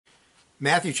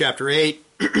Matthew chapter 8,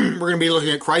 we're going to be looking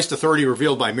at Christ's authority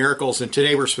revealed by miracles, and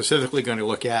today we're specifically going to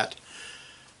look at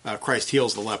Christ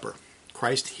heals the leper.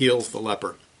 Christ heals the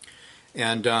leper.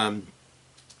 And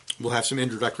we'll have some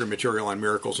introductory material on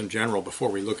miracles in general before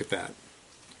we look at that.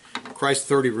 Christ's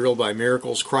authority revealed by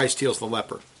miracles, Christ heals the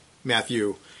leper.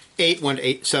 Matthew 8, 1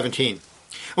 to 17. And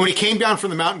when he came down from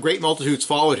the mountain, great multitudes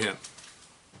followed him.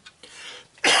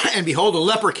 And behold, a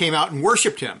leper came out and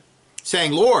worshipped him,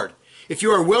 saying, Lord, if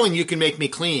you are willing, you can make me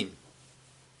clean.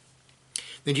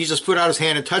 Then Jesus put out his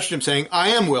hand and touched him, saying, I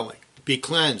am willing, be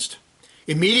cleansed.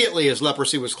 Immediately his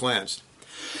leprosy was cleansed.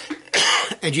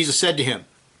 And Jesus said to him,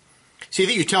 see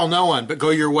that you tell no one, but go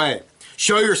your way.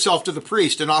 Show yourself to the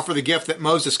priest and offer the gift that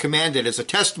Moses commanded as a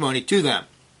testimony to them.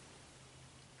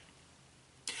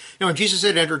 Now when Jesus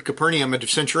had entered Capernaum, a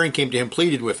centurion came to him,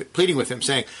 pleading with him,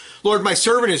 saying, Lord, my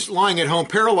servant is lying at home,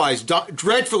 paralyzed,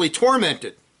 dreadfully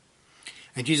tormented.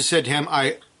 And Jesus said to him,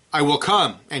 I will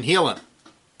come and heal him.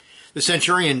 The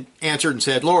centurion answered and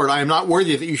said, Lord, I am not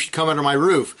worthy that you should come under my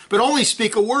roof, but only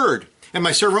speak a word, and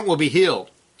my servant will be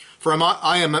healed. For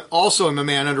I am also a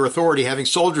man under authority, having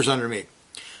soldiers under me.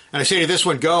 And I say to this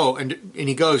one, go, and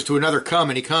he goes, to another, come,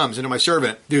 and he comes, and to my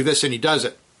servant, do this, and he does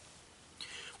it.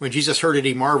 When Jesus heard it,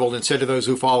 he marveled and said to those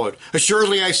who followed,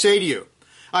 assuredly I say to you,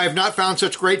 I have not found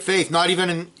such great faith, not even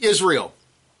in Israel.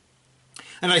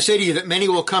 And I say to you that many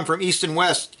will come from east and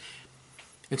west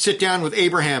and sit down with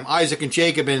Abraham, Isaac, and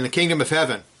Jacob in the kingdom of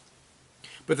heaven.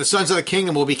 But the sons of the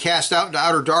kingdom will be cast out into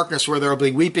outer darkness, where there will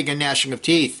be weeping and gnashing of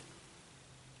teeth.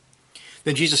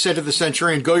 Then Jesus said to the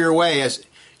centurion, go your way, as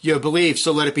you have believed,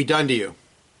 so let it be done to you.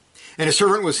 And his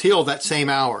servant was healed that same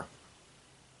hour.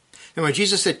 And when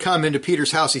Jesus had come into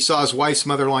Peter's house, he saw his wife's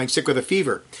mother lying sick with a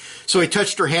fever. So he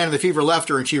touched her hand, and the fever left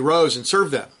her, and she rose and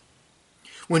served them.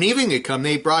 When evening had come,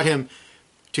 they brought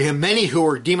to him many who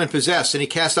were demon-possessed, and he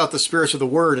cast out the spirits of the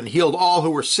word and healed all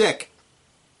who were sick,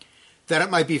 that it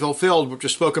might be fulfilled which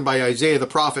was spoken by Isaiah the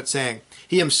prophet, saying,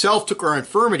 he himself took our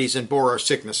infirmities and bore our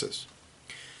sicknesses.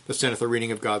 Thus endeth the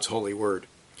reading of God's holy word.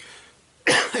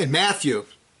 In Matthew,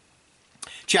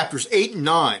 chapters 8 and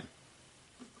 9,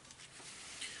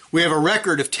 we have a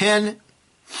record of 9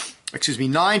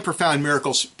 profound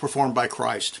miracles performed by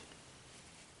Christ.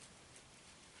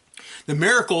 The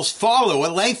miracles follow a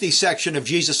lengthy section of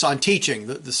Jesus on teaching,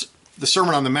 the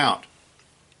Sermon on the Mount,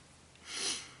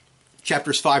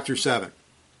 chapters 5 through 7.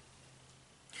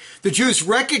 The Jews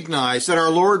recognized that our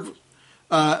Lord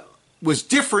was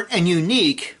different and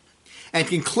unique, and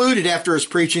concluded after his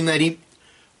preaching that he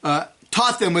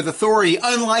taught them with authority,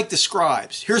 unlike the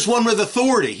scribes. Here's one with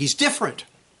authority. He's different.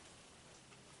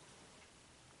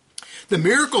 The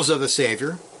miracles of the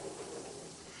Savior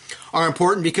are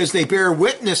important because they bear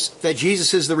witness that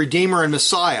Jesus is the Redeemer and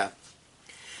Messiah,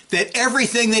 that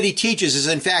everything that he teaches is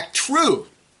in fact true,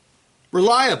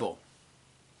 reliable,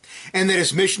 and that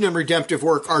his mission and redemptive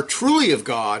work are truly of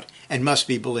God and must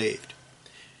be believed.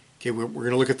 Okay, we're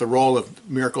going to look at the role of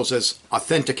miracles as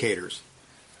authenticators.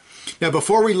 Now,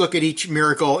 before we look at each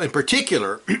miracle in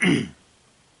particular,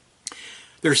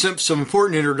 there's some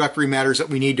important introductory matters that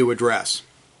we need to address.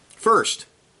 First,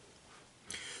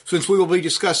 since we will be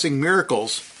discussing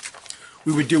miracles,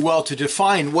 we would do well to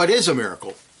define what is a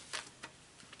miracle.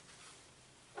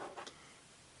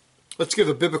 Let's give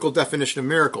a biblical definition of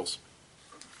miracles.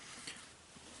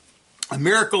 A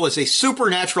miracle is a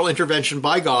supernatural intervention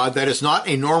by God that is not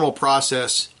a normal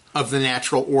process of the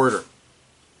natural order.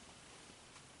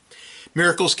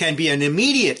 Miracles can be an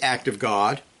immediate act of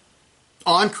God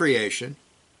on creation,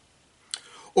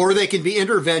 or they can be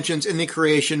interventions in the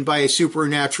creation by a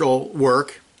supernatural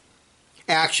work,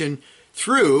 action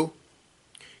through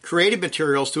created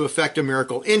materials to effect a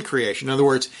miracle in creation. In other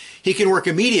words, he can work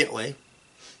immediately.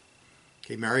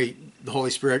 Okay, Mary, the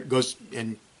Holy Spirit goes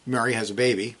and Mary has a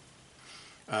baby,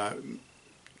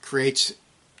 creates,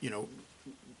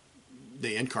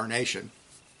 the incarnation.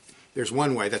 There's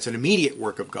one way, that's an immediate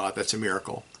work of God, that's a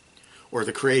miracle. Or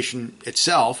the creation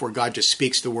itself, where God just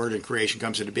speaks the word and creation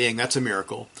comes into being, that's a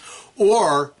miracle.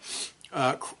 Or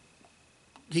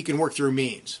he can work through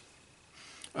means.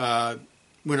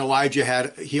 When Elijah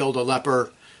had healed a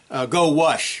leper, go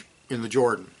wash in the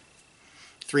Jordan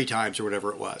 3 times or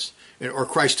whatever it was. Or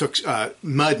Christ took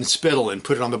mud and spittle and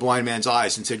put it on the blind man's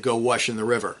eyes and said, go wash in the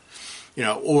river.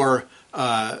 Or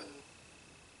an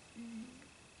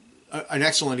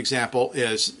excellent example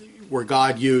is where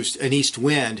God used an east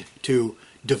wind to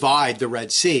divide the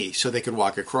Red Sea so they could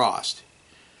walk across.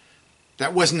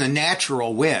 That wasn't a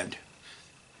natural wind.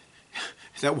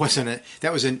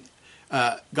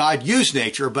 God used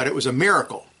nature, but it was a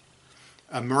miracle,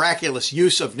 a miraculous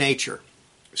use of nature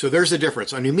So there's the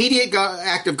difference. An immediate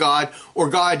act of God, or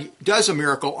God does a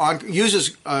miracle,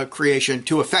 uses creation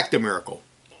to effect a miracle.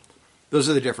 Those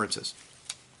are the differences.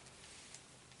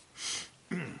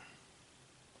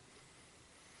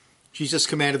 Jesus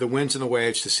commanded the winds and the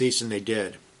waves to cease, and they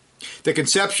did. The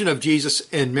conception of Jesus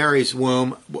in Mary's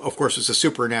womb, of course, was a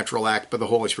supernatural act by the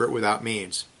Holy Spirit without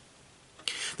means.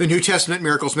 The New Testament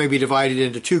miracles may be divided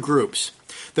into two groups.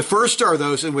 The first are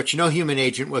those in which no human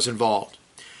agent was involved,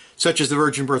 such as the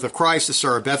virgin birth of Christ, the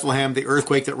Star of Bethlehem, the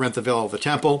earthquake that rent the veil of the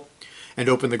temple and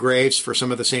opened the graves for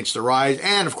some of the saints to rise,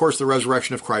 and, of course, the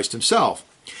resurrection of Christ himself.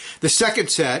 The second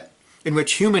set, in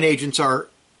which human agents are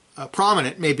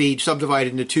prominent, may be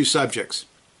subdivided into two subjects.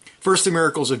 First, the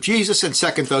miracles of Jesus, and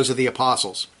second, those of the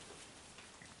apostles.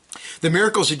 The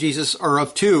miracles of Jesus are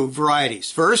of two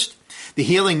varieties. First, the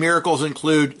healing miracles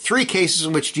include 3 cases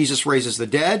in which Jesus raises the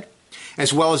dead,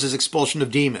 as well as his expulsion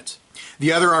of demons.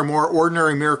 The other are more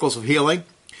ordinary miracles of healing,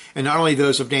 and not only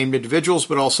those of named individuals,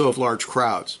 but also of large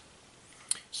crowds.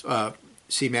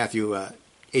 See Matthew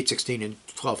 8:16 and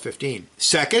 12:15.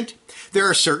 Second, there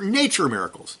are certain nature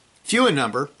miracles, few in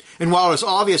number, and while it is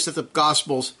obvious that the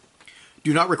Gospels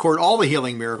do not record all the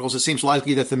healing miracles, it seems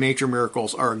likely that the major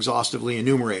miracles are exhaustively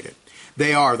enumerated.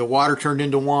 They are the water turned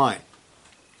into wine,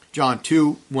 John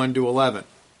 2:1-11.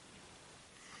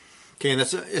 Okay, and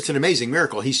it's an amazing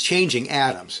miracle. He's changing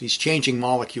atoms. He's changing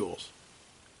molecules.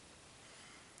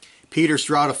 Peter's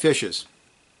draught of fishes.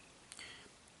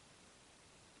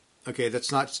 Okay,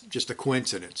 that's not just a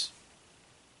coincidence.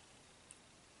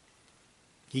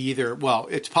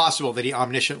 It's possible that he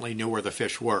omnisciently knew where the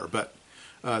fish were, but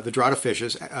the draught of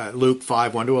fishes, Luke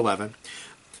 5:1-11.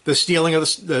 The stealing of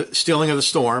the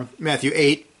storm, Matthew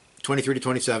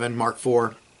 8:23-27, Mark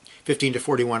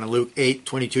 4:15-41, and Luke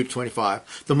 8:22-25.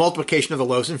 The multiplication of the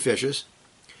loaves and fishes,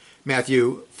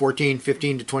 Matthew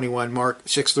 14:15-21, Mark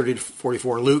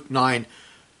 6:30-44, Luke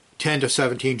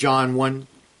 9:10-17, John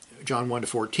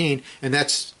 1:14, and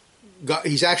that's God,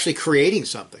 he's actually creating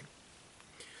something.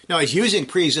 Now, he's using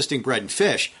pre-existing bread and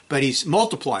fish, but he's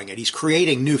multiplying it. He's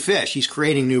creating new fish. He's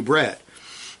creating new bread.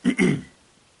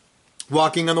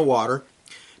 Walking on the water,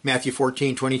 Matthew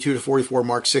 14:22-44,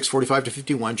 Mark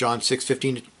 6:45-51, John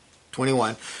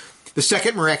 6:15-21. The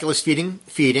second miraculous feeding,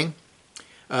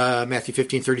 Matthew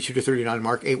 15:32-39,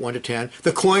 Mark 8:1-10.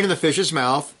 The coin in the fish's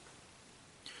mouth,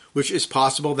 which is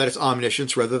possible that it's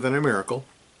omniscience rather than a miracle.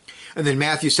 And then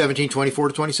Matthew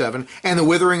 17:24-27, and the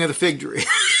withering of the fig tree.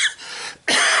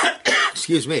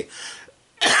 Excuse me.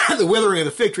 The withering of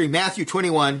the fig tree, Matthew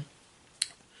 21,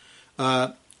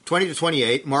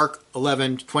 20-28, Mark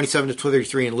 11,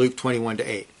 27-33, and Luke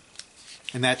 21-8.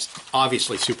 And that's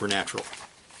obviously supernatural.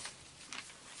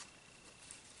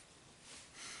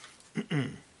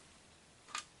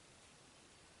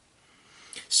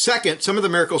 Second, some of the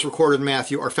miracles recorded in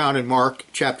Matthew are found in Mark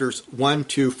chapters 1,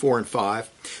 2, 4, and 5.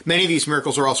 Many of these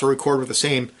miracles are also recorded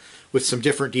with some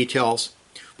different details.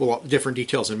 Well, different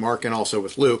details in Mark and also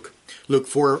with Luke. Luke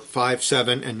 4, 5,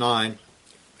 7, and 9,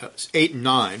 8 and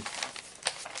 9.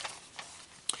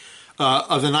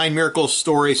 Of the 9 miracle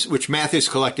stories which Matthew's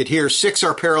collected here, 6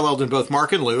 are paralleled in both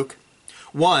Mark and Luke.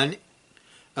 1,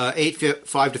 8,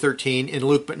 5-13 in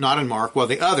Luke, but not in Mark, while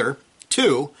the other,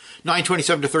 2,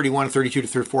 9:27-31 and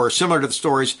 32-34 are similar to the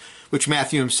stories which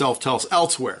Matthew himself tells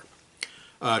elsewhere.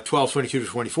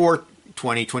 12:22-24,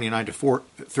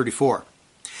 20:29-34,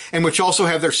 and which also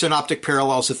have their synoptic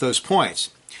parallels at those points.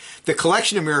 The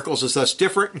collection of miracles is thus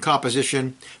different in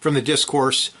composition from the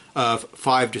discourse of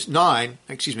 5 to 7,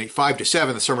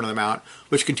 the Sermon on the Mount,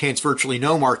 which contains virtually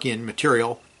no Markian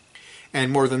material, and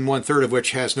more than 1/3 of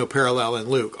which has no parallel in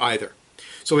Luke either.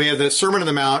 So we have the Sermon on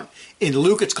the Mount. In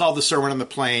Luke, it's called the Sermon on the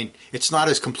Plain. It's not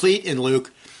as complete in Luke,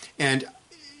 and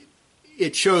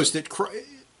it shows that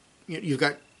you've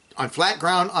got on flat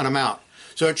ground on a mount.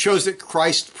 So it shows that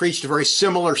Christ preached a very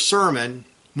similar sermon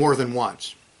more than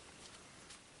once.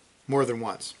 More than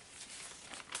once.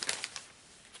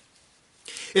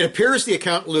 It appears the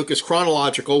account in Luke is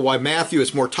chronological, while Matthew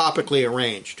is more topically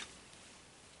arranged.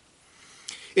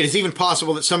 It is even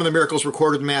possible that some of the miracles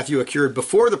recorded in Matthew occurred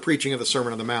before the preaching of the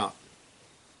Sermon on the Mount.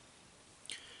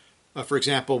 For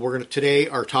example, today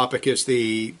our topic is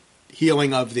the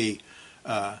healing of the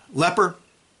leper.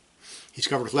 He's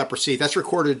covered with leprosy. That's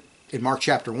recorded in Mark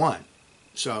chapter 1,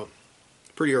 so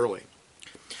pretty early.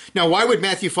 Now, why would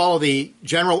Matthew follow the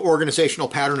general organizational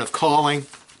pattern of calling,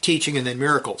 teaching, and then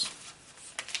miracles?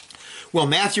 Well,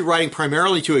 Matthew, writing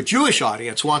primarily to a Jewish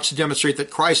audience, wants to demonstrate that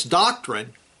Christ's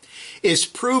doctrine is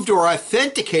proved or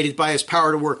authenticated by his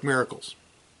power to work miracles.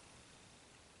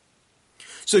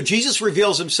 So Jesus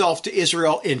reveals himself to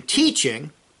Israel in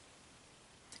teaching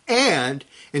and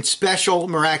in special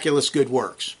miraculous good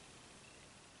works.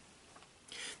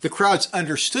 The crowds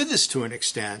understood this to an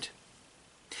extent,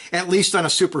 at least on a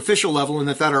superficial level, in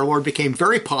that our Lord became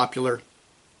very popular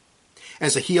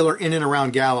as a healer in and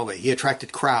around Galilee. He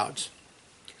attracted crowds.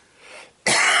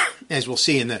 As we'll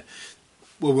see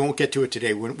we won't get to it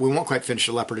today. We won't quite finish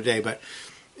the leper today, but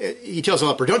he tells the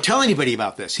leper, don't tell anybody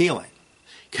about this healing.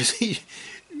 Because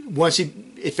once he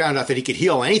found out that he could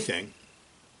heal anything,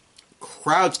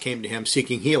 crowds came to him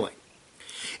seeking healing.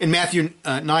 In Matthew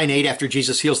 9:8, after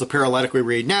Jesus heals the paralytic, we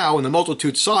read, now, when the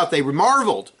multitude saw it, they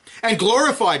marveled and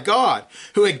glorified God,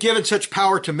 who had given such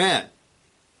power to men.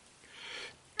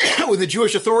 When the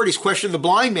Jewish authorities questioned the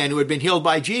blind man who had been healed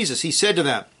by Jesus, he said to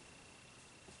them,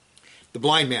 the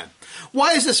blind man,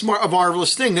 why is this a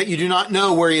marvelous thing that you do not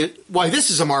know where he is? Why, this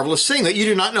is a marvelous thing that you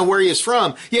do not know where he is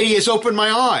from, yet he has opened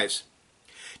my eyes.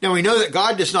 Now we know that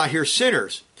God does not hear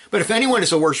sinners, but if anyone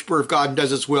is a worshiper of God and does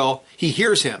his will, he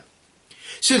hears him.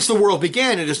 Since the world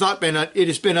began, it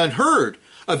has been unheard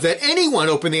of that anyone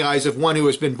opened the eyes of one who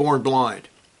has been born blind.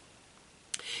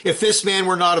 If this man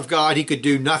were not of God, he could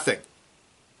do nothing.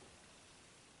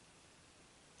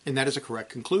 And that is a correct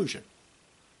conclusion.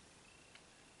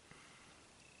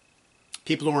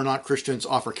 People who are not Christians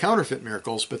offer counterfeit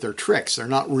miracles, but they're tricks. They're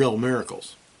not real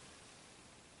miracles.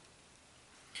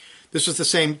 This was the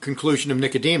same conclusion of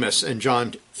Nicodemus in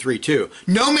John 3:2.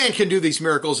 No man can do these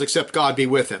miracles except God be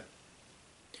with him.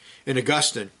 And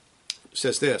Augustine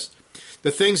says this, the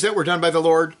things that were done by the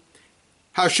Lord,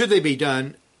 how should they be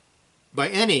done by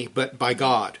any but by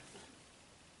God?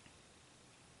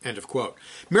 End of quote.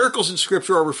 Miracles in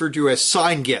Scripture are referred to as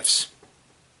sign gifts.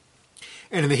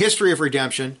 And in the history of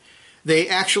redemption, they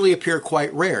actually appear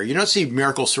quite rare. You don't see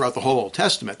miracles throughout the whole Old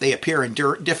Testament. They appear in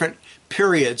different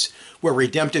periods where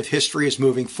redemptive history is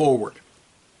moving forward.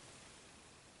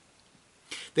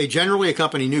 They generally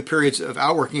accompany new periods of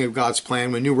outworking of God's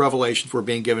plan when new revelations were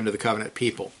being given to the covenant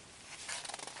people.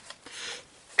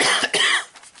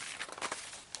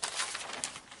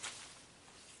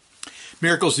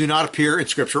 Miracles do not appear in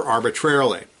Scripture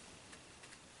arbitrarily.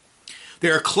 They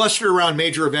are clustered around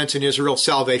major events in Israel's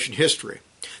salvation history.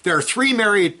 There are three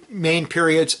main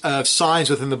periods of signs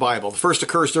within the Bible. The first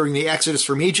occurs during the Exodus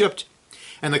from Egypt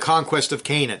and the conquest of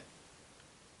Canaan.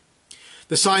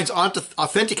 The signs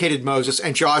authenticated Moses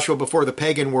and Joshua before the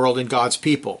pagan world and God's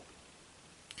people.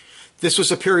 This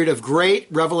was a period of great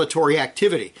revelatory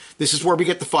activity. This is where we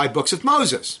get the 5 books of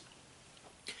Moses.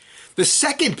 The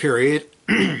second period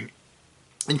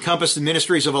encompassed the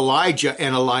ministries of Elijah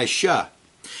and Elisha.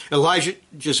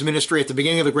 Elijah's ministry at the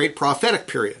beginning of the great prophetic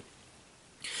period.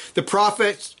 The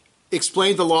prophets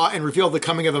explained the law and revealed the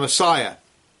coming of the Messiah.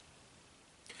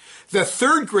 The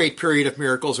third great period of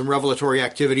miracles and revelatory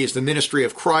activity is the ministry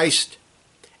of Christ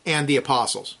and the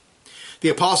apostles. The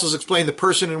apostles explain the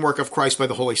person and work of Christ by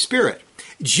the Holy Spirit.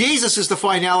 Jesus is the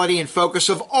finality and focus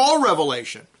of all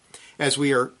revelation. As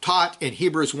we are taught in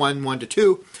Hebrews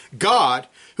 1:1-2, God,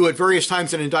 who at various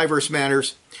times and in diverse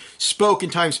manners spoke in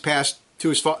times past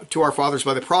to our fathers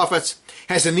by the prophets,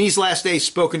 has in these last days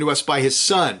spoken to us by his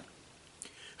Son,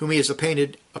 whom he has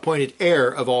appointed heir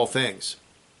of all things.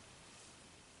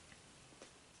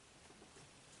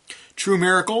 True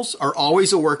miracles are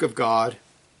always a work of God,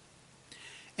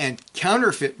 and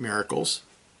counterfeit miracles,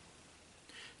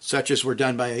 such as were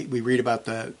done we read about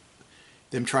them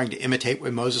trying to imitate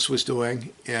what Moses was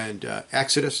doing in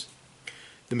Exodus,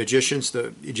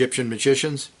 the Egyptian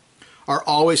magicians, are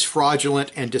always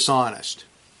fraudulent and dishonest.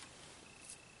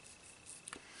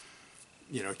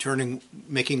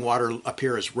 Making water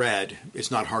appear as red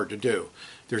is not hard to do.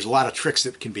 There's a lot of tricks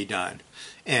that can be done.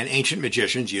 And ancient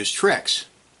magicians use tricks.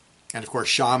 And of course,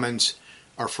 shamans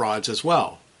are frauds as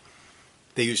well.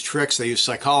 They use tricks, they use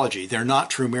psychology. They're not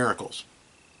true miracles.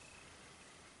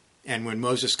 And when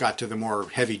Moses got to the more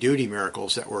heavy-duty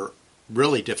miracles that were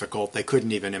really difficult, they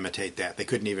couldn't even imitate that. They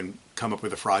couldn't even come up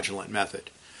with a fraudulent method.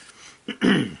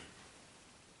 And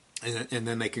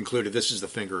then they concluded this is the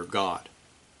finger of God.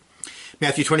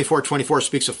 Matthew 24:24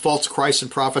 speaks of false Christs and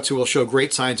prophets who will show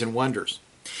great signs and wonders.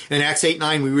 In Acts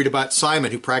 8:9 we read about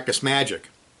Simon who practiced magic.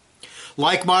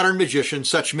 Like modern magicians,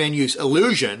 such men use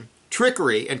illusion,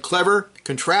 trickery, and clever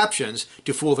contraptions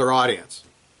to fool their audience.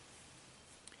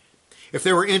 If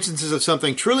there were instances of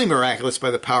something truly miraculous by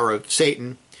the power of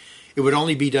Satan, it would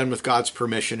only be done with God's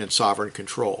permission and sovereign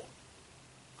control.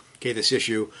 Okay, this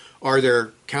issue, are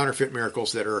there counterfeit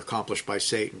miracles that are accomplished by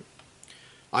Satan?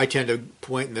 I tend to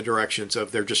point in the directions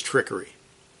of they're just trickery.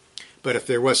 But if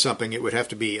there was something, it would have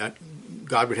to be,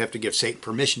 God would have to give Satan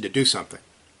permission to do something.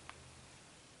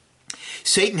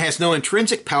 Satan has no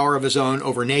intrinsic power of his own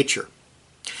over nature.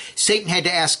 Satan had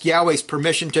to ask Yahweh's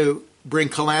permission to bring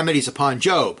calamities upon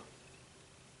Job.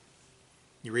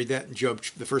 You read that in Job,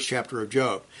 the first chapter of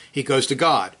Job. He goes to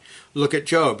God. Look at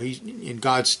Job.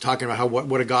 God's talking about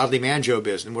what a godly man Job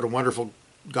is and what a wonderful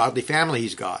godly family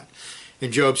he's got.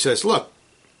 And Job says,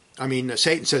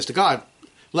 Satan says to God,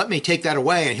 let me take that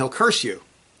away and he'll curse you.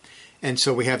 And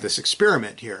so we have this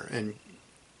experiment here, and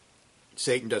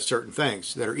Satan does certain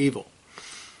things that are evil.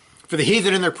 For the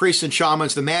heathen and their priests and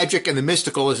shamans, the magic and the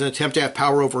mystical is an attempt to have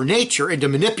power over nature and to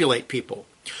manipulate people.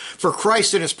 For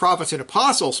Christ and his prophets and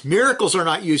apostles, miracles are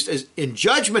not used as in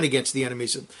judgment against the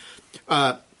enemies.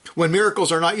 When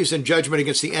miracles are not used in judgment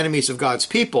against the enemies of God's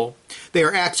people, they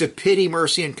are acts of pity,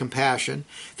 mercy, and compassion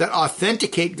that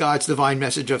authenticate God's divine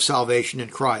message of salvation in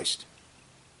Christ.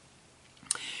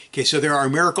 Okay, so there are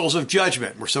miracles of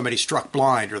judgment where somebody's struck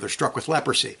blind or they're struck with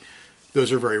leprosy.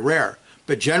 Those are very rare.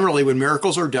 But generally, when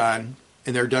miracles are done,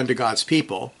 and they're done to God's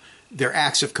people, they're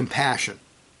acts of compassion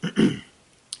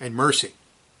and mercy.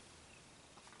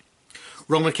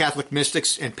 Roman Catholic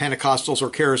mystics and Pentecostals or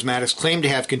charismatics claim to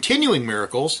have continuing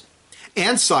miracles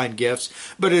and sign gifts,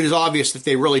 but it is obvious that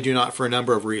they really do not for a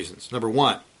number of reasons. Number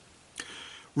one,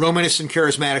 Romanists and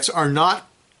charismatics are not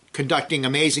conducting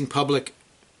amazing public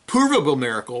provable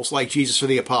miracles like Jesus or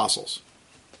the apostles.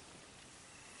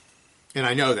 And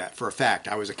I know that for a fact.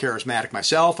 I was a charismatic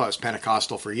myself. I was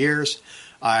Pentecostal for years.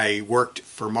 I worked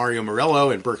for Mario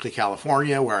Murillo in Berkeley,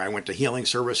 California, where I went to healing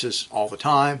services all the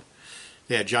time.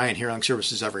 They had giant healing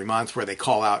services every month where they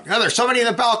call out, oh, there's somebody in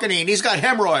the balcony and he's got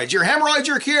hemorrhoids. Your hemorrhoids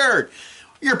are cured.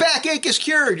 Your backache is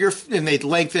cured. And they'd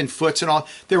lengthen foots and all.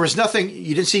 There was nothing.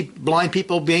 You didn't see blind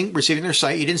people receiving their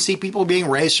sight. You didn't see people being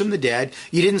raised from the dead.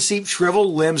 You didn't see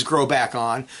shriveled limbs grow back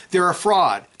on. They're a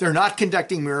fraud. They're not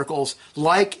conducting miracles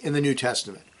like in the New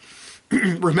Testament.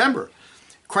 Remember,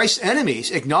 Christ's enemies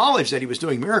acknowledged that he was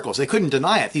doing miracles. They couldn't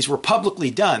deny it. These were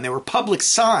publicly done. They were public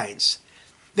signs.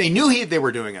 They knew they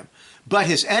were doing them. But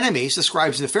his enemies, the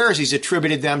scribes and the Pharisees,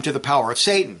 attributed them to the power of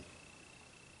Satan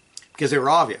because they were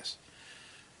obvious.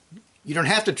 You don't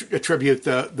have to attribute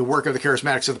the work of the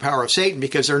charismatics to the power of Satan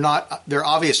because they're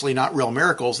obviously not real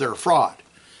miracles. They're a fraud.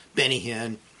 Benny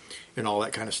Hinn and all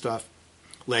that kind of stuff.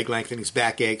 Leg lengthenings,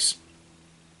 backaches.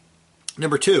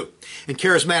 Number two, in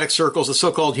charismatic circles, the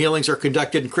so-called healings are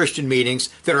conducted in Christian meetings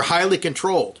that are highly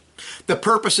controlled. The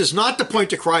purpose is not to point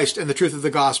to Christ and the truth of the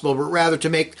gospel, but rather to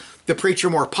make the preacher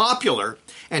more popular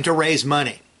and to raise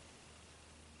money.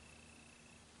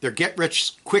 They're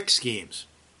get-rich-quick schemes.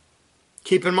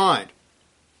 Keep in mind,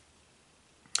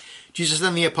 Jesus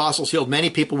and the apostles healed many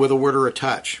people with a word or a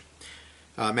touch.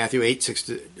 Matthew 8, 6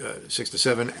 to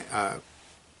 7,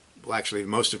 actually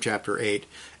most of chapter 8,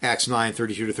 Acts 9,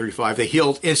 32 to 35. They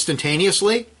healed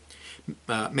instantaneously.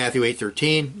 Matthew 8,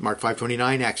 13, Mark 5,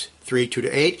 29, Acts 3, 2 to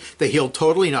 8. They healed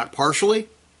totally, not partially.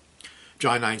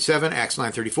 John 9, 7, Acts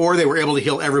 9, 34. They were able to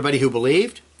heal everybody who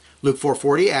believed. Luke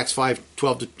 4:40, Acts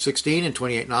 5:12 to 16, and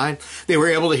 28:9. They were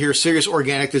able to heal serious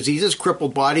organic diseases,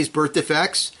 crippled bodies, birth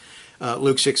defects.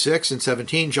 Luke 6:6 and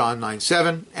 17, John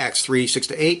 9:7, Acts 3:6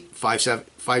 to 8,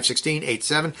 5:16,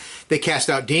 8:7. They cast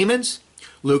out demons.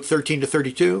 Luke 13 to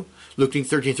 32, Luke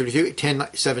 13:32,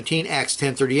 10:17, Acts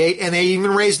 10:38, and they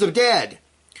even raised the dead.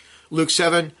 Luke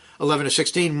 7:11 to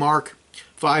 16, Mark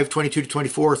 5:22 to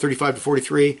 24, 35 to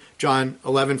 43, John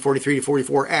 11:43 to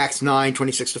 44, Acts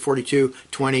 9:26 to 42,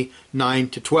 29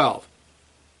 to 12.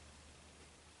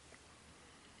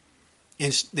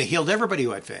 And they healed everybody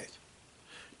who had faith.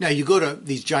 Now you go to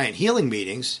these giant healing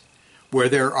meetings where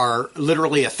there are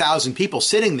literally 1,000 people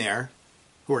sitting there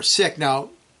who are sick. Now,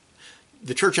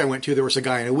 the church I went to, there was a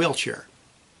guy in a wheelchair.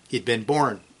 He'd been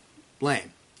born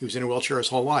lame. He was in a wheelchair his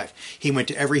whole life. He went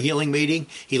to every healing meeting.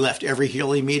 He left every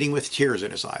healing meeting with tears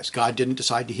in his eyes. God didn't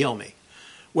decide to heal me.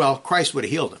 Well, Christ would have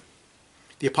healed him.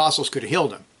 The apostles could have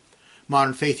healed him.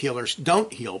 Modern faith healers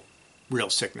don't heal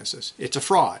real sicknesses. It's a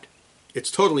fraud.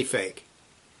 It's totally fake.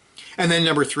 And then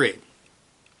number three,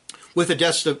 with the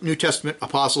deaths of New Testament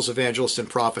apostles, evangelists, and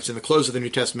prophets in the close of the New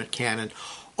Testament canon,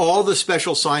 all the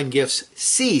special sign gifts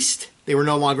ceased. They were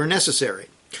no longer necessary.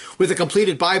 With the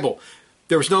completed Bible,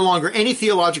 there was no longer any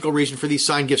theological reason for these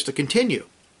sign gifts to continue.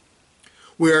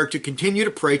 We are to continue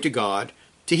to pray to God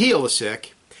to heal the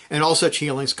sick, and all such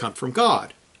healings come from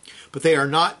God. But they are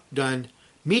not done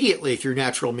immediately through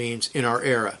natural means in our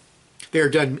era. They are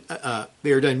done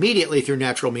immediately through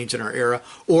natural means in our era,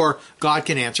 or God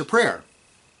can answer prayer.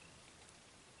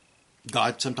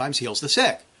 God sometimes heals the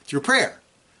sick through prayer.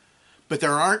 But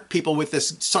there aren't people with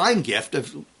this sign gift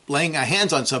of laying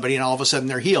hands on somebody and all of a sudden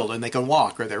they're healed and they can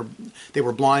walk, or they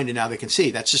were blind and now they can see.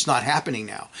 That's just not happening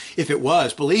now. If it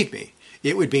was, believe me,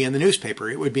 it would be in the newspaper.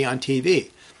 It would be on TV.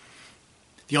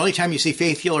 The only time you see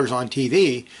faith healers on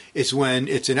TV is when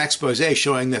it's an expose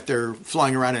showing that they're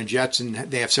flying around in jets and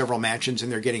they have several mansions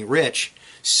and they're getting rich,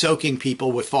 soaking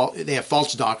people with they have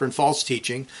false doctrine, false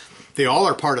teaching. They all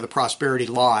are part of the prosperity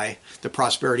lie, the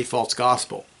prosperity false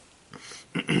gospel.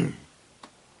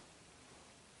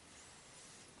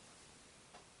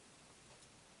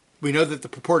 We know that the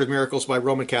purported miracles by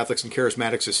Roman Catholics and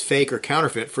Charismatics is fake or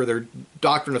counterfeit, for their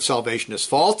doctrine of salvation is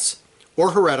false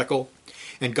or heretical,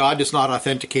 and God does not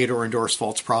authenticate or endorse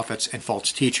false prophets and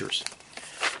false teachers.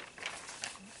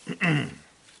 And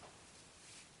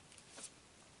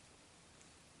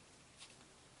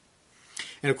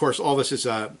of course, all this is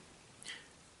the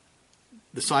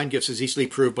sign gifts is easily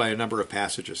proved by a number of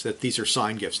passages that these are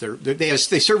sign gifts. They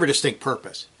serve a distinct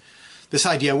purpose. This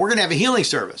idea, we're going to have a healing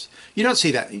service. You don't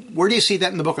see that. Where do you see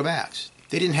that in the book of Acts?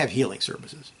 They didn't have healing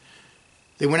services.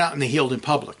 They went out and they healed in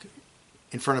public,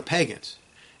 in front of pagans,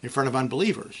 in front of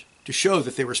unbelievers, to show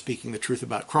that they were speaking the truth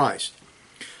about Christ.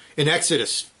 In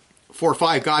Exodus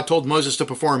 4:5, God told Moses to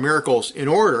perform miracles in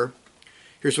order,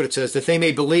 here's what it says, that they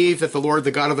may believe that the Lord,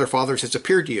 the God of their fathers, has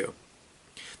appeared to you.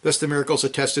 Thus the miracles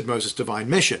attested Moses' divine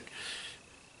mission.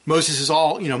 Moses is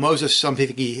all, Moses, some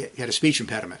think he had a speech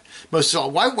impediment. Moses is all,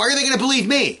 why are they going to believe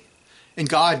me? And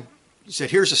God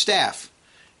said, here's a staff.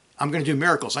 I'm going to do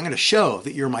miracles. I'm going to show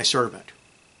that you're my servant.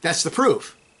 That's the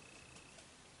proof.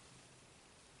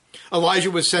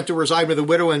 Elijah was sent to reside with a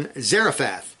widow in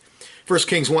Zarephath. 1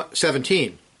 Kings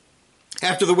 17.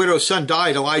 After the widow's son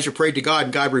died, Elijah prayed to God,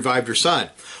 and God revived her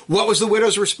son. What was the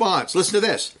widow's response? Listen to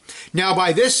this. Now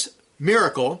by this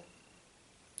miracle,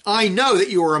 I know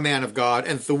that you are a man of God,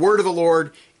 and that the word of the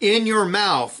Lord in your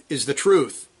mouth is the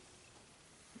truth.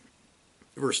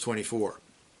 Verse 24.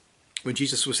 When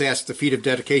Jesus was asked at the feast of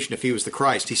dedication if he was the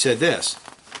Christ, he said this,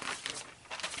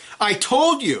 I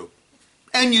told you,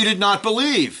 and you did not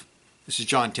believe. This is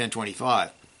John 10:25.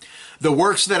 The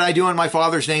works that I do in my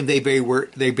Father's name, they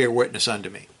bear witness unto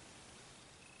me.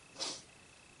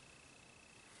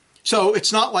 So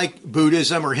it's not like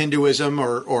Buddhism or Hinduism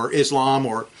or Islam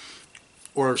or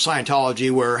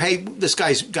Scientology where, hey, this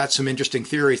guy's got some interesting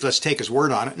theories, let's take his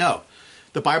word on it. No,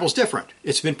 the Bible's different.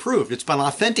 It's been proved. It's been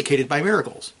authenticated by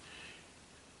miracles.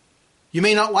 You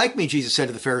may not like me, Jesus said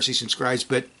to the Pharisees and scribes,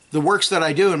 but the works that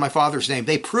I do in my Father's name,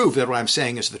 they prove that what I'm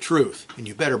saying is the truth, and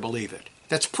you better believe it.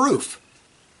 That's proof.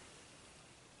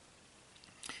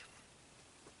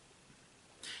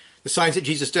 The signs that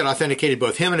Jesus did authenticated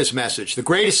both him and his message. The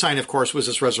greatest sign, of course, was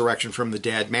his resurrection from the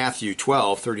dead, Matthew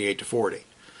 12:38-40.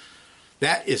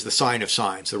 That is the sign of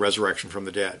signs, the resurrection from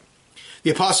the dead.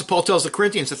 The Apostle Paul tells the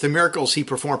Corinthians that the miracles he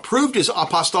performed proved his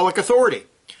apostolic authority.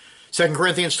 2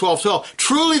 Corinthians 12:12,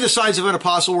 truly the signs of an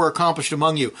apostle were accomplished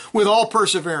among you with all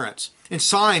perseverance, and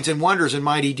signs and wonders and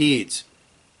mighty deeds.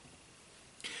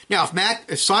 Now,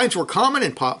 if signs were common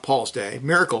in Paul's day,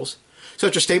 miracles,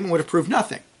 such a statement would have proved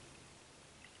nothing.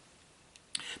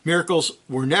 Miracles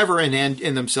were never an end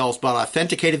in themselves, but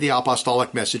authenticated the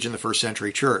apostolic message in the first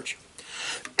century church.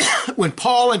 When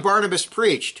Paul and Barnabas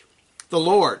preached, the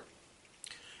Lord,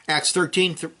 Acts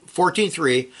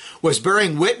 14:3, was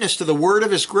bearing witness to the word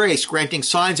of his grace, granting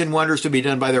signs and wonders to be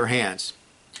done by their hands.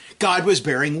 God was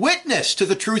bearing witness to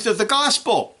the truth of the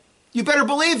gospel. You better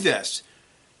believe this.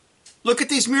 Look at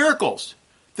these miracles.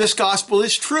 This gospel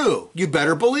is true. You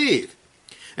better believe.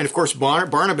 And of course,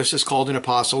 Barnabas is called an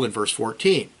apostle in verse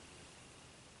 14.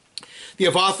 The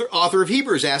author of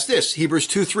Hebrews asked this, Hebrews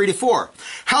 2:3-4.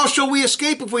 How shall we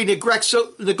escape if we neglect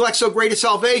so great a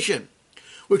salvation,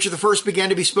 which at the first began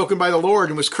to be spoken by the Lord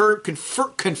and was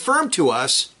confirmed to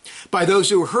us by those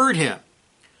who heard him?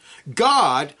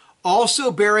 God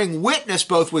also bearing witness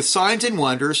both with signs and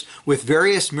wonders, with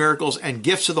various miracles and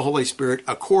gifts of the Holy Spirit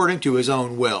according to his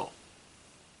own will.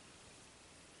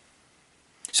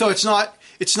 So it's not,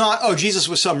 oh, Jesus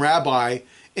was some rabbi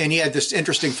and he had this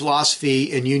interesting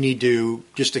philosophy and you need to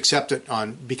just accept it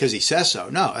because he says so.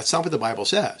 No, that's not what the Bible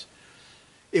says.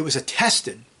 It was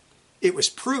attested. It was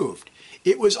proved.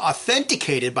 It was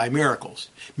authenticated by miracles.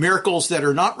 Miracles that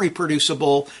are not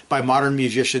reproducible by modern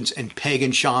musicians and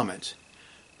pagan shamans.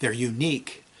 They're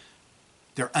unique.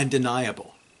 They're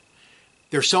undeniable.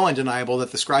 They're so undeniable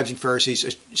that the scribes and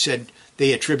Pharisees said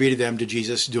they attributed them to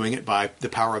Jesus doing it by the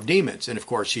power of demons. And of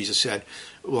course, Jesus said,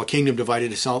 well, a kingdom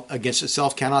divided against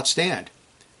itself cannot stand.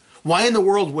 Why in the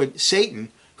world would Satan,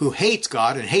 who hates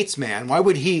God and hates man, why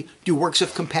would he do works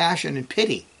of compassion and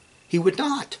pity? He would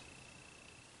not.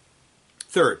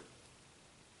 Third,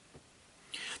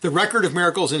 the record of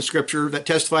miracles in Scripture that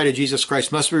testify to Jesus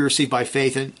Christ must be received by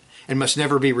faith and must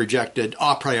never be rejected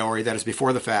a priori, that is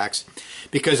before the facts,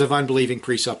 because of unbelieving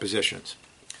presuppositions.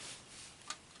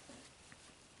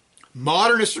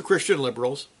 Modernist or Christian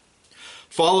liberals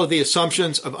followed the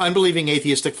assumptions of unbelieving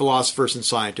atheistic philosophers and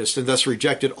scientists and thus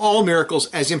rejected all miracles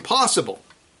as impossible.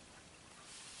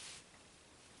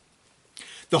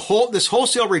 This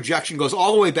wholesale rejection goes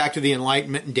all the way back to the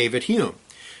Enlightenment and David Hume,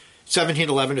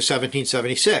 1711 to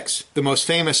 1776, the most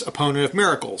famous opponent of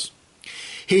miracles.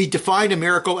 He defined a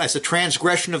miracle as a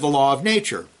transgression of the law of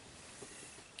nature.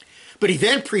 But he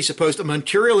then presupposed a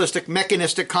materialistic,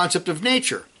 mechanistic concept of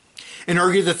nature and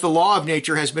argued that the law of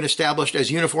nature has been established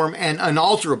as uniform and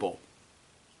unalterable.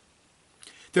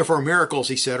 Therefore, miracles,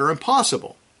 he said, are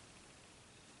impossible.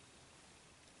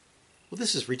 Well,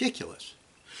 this is ridiculous.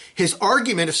 His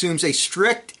argument assumes a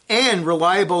strict and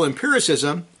reliable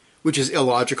empiricism, which is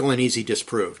illogical and easily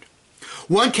disproved.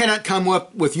 One cannot come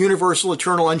up with universal,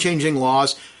 eternal, unchanging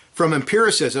laws from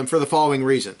empiricism for the following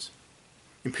reasons.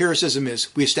 Empiricism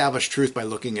is we establish truth by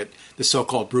looking at the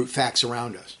so-called brute facts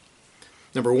around us.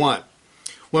 Number one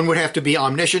would have to be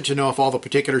omniscient to know if all the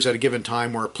particulars at a given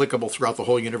time were applicable throughout the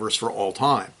whole universe for all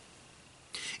time.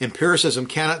 Empiricism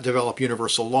cannot develop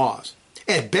universal laws.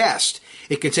 At best,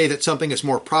 it can say that something is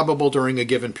more probable during a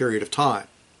given period of time.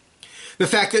 The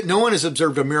fact that no one has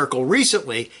observed a miracle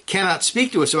recently cannot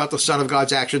speak to us about the Son of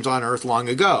God's actions on earth long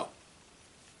ago.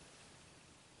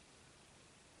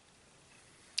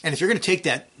 And if you're going to take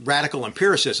that radical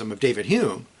empiricism of David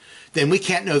Hume, then we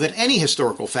can't know that any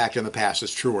historical fact in the past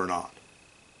is true or not.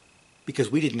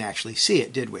 Because we didn't actually see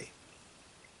it, did we?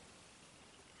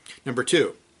 Number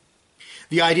two,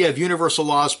 the idea of universal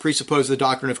laws presupposes the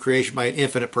doctrine of creation by an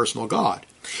infinite personal God.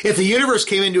 If the universe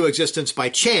came into existence by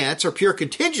chance or pure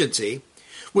contingency,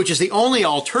 which is the only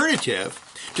alternative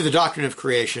to the doctrine of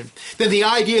creation, then the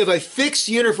idea of a fixed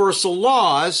universal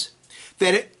laws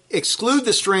that exclude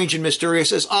the strange and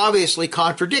mysterious is obviously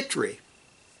contradictory.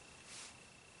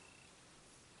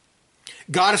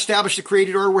 God established the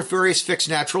created order with various fixed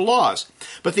natural laws,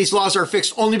 but these laws are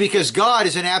fixed only because God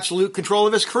is in absolute control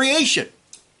of his creation.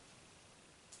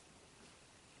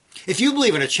 If you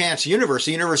believe in a chance universe,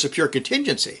 the universe of pure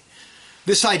contingency,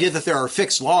 this idea that there are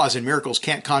fixed laws and miracles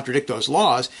can't contradict those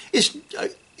laws is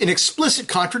an explicit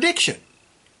contradiction.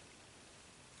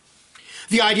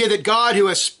 The idea that God, who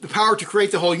has the power to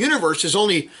create the whole universe, is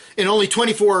only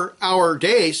 24-hour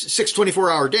days, 6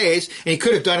 24-hour days, and he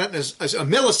could have done it as a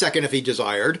millisecond if he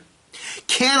desired,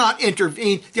 cannot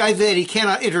intervene. The idea that he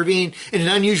cannot intervene in an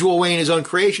unusual way in his own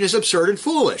creation is absurd and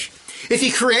foolish. If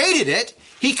he created it,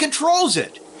 he controls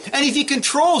it. And if he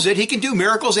controls it, he can do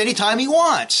miracles anytime he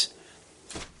wants.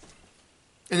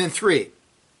 And then 3,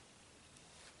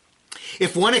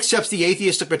 if one accepts the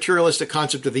atheistic materialistic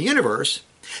concept of the universe,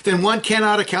 then one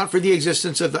cannot account for the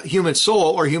existence of the human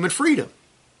soul or human freedom.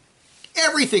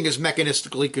 Everything is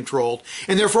mechanistically controlled,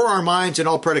 and therefore our minds and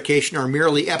all predication are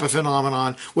merely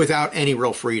epiphenomenon without any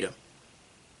real freedom.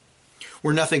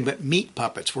 We're nothing but meat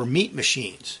puppets. We're meat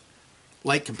machines,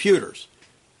 like computers.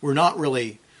 We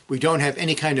don't have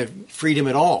any kind of freedom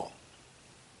at all.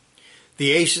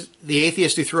 The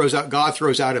atheist who throws out God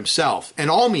throws out himself, and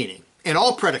all meaning, and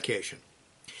all predication.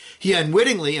 He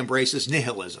unwittingly embraces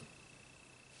nihilism.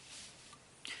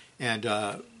 And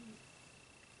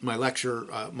my lecture,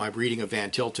 my reading of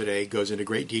Van Til today goes into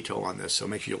great detail on this, so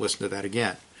make sure you listen to that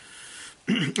again.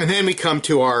 And then we come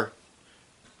to our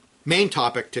main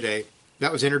topic today.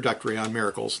 That was introductory on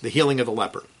miracles, the healing of the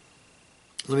leper.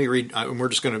 Let me read, and we're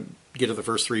just going to get to the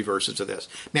first 3 verses of this.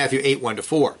 Matthew 8,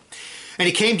 1-4. And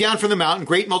he came down from the mountain,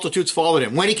 great multitudes followed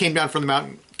him. When he came down from the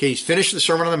mountain, he's finished the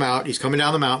Sermon on the Mount, he's coming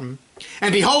down the mountain,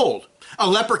 and behold, a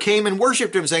leper came and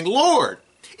worshipped him, saying, Lord,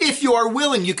 if you are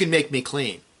willing, you can make me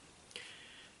clean.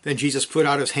 Then Jesus put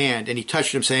out his hand, and he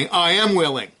touched him, saying, I am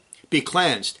willing, be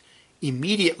cleansed.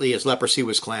 Immediately his leprosy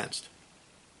was cleansed.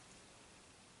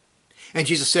 And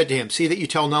Jesus said to him, see that you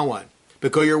tell no one,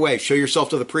 but go your way, show yourself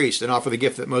to the priest, and offer the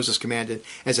gift that Moses commanded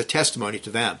as a testimony to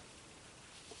them.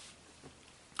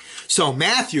 So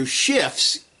Matthew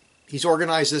shifts, he's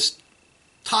organized this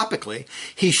topically,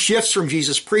 he shifts from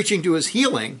Jesus preaching to his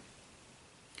healing,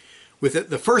 with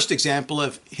the first example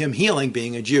of him healing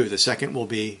being a Jew. The second will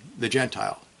be the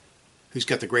Gentile, who's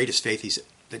got the greatest faith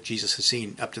that Jesus has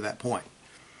seen up to that point.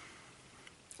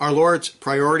 Our Lord's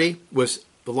priority was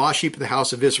the lost sheep of the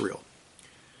house of Israel.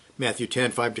 Matthew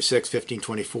 10, 5-6, 15,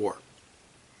 24.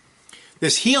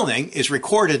 This healing is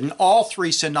recorded in all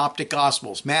 3 synoptic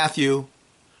gospels, Matthew,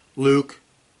 Luke,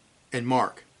 and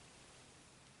Mark.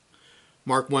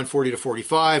 Mark 1,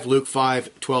 40-45, Luke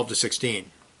 5, 12-16.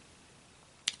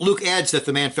 Luke adds that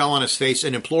the man fell on his face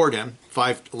and implored him,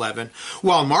 5:11,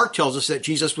 while Mark tells us that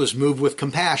Jesus was moved with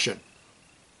compassion,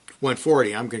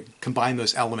 1:40. I'm going to combine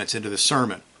those elements into the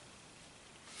sermon.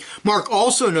 Mark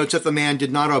also notes that the man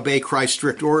did not obey Christ's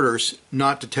strict orders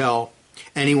not to tell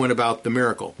anyone about the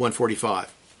miracle,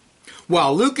 145.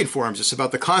 While Luke informs us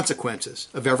about the consequences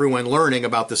of everyone learning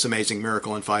about this amazing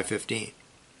miracle in 5:15.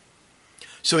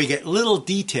 So we get little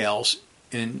details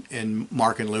in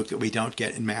Mark and Luke that we don't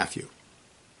get in Matthew.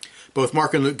 Both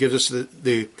Mark and Luke give us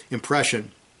the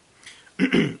impression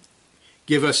that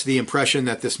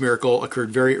this miracle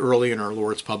occurred very early in our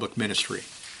Lord's public ministry.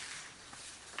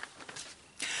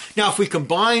 Now, if we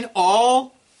combine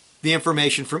all the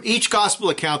information from each gospel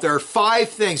account, there are 5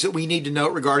 things that we need to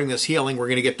note regarding this healing. We're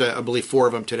going to get to, I believe, 4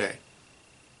 of them today.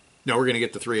 No, we're going to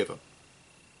get to 3 of them.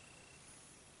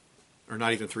 Or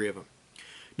not even 3 of them.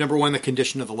 Number 1, the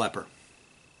condition of the leper.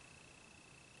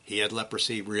 He had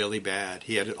leprosy really bad.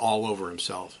 He had it all over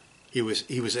himself. He was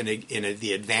in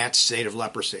the advanced state of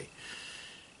leprosy.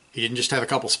 He didn't just have a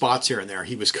couple spots here and there.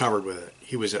 He was covered with it.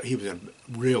 He was in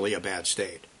really a bad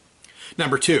state.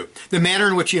 Number 2, the manner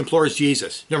in which he implores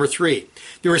Jesus. Number 3,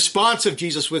 the response of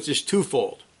Jesus, which is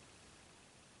twofold.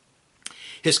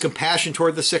 His compassion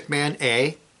toward the sick man,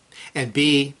 A, and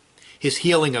B, his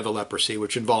healing of the leprosy,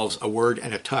 which involves a word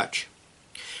and a touch.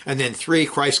 And then 3,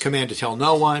 Christ's command to tell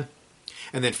no one.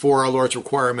 And then 4, our Lord's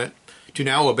requirement to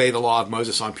now obey the law of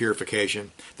Moses on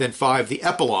purification. Then 5, the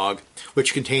epilogue,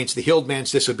 which contains the healed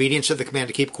man's disobedience to the command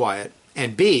to keep quiet.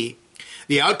 And B,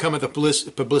 the outcome of the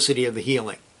publicity of the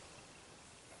healing.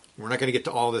 We're not going to get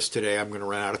to all this today. I'm going to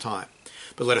run out of time.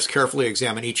 But let us carefully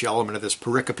examine each element of this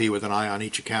pericope with an eye on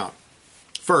each account.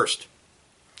 First,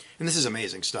 and this is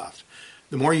amazing stuff,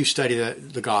 the more you study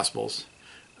the Gospels,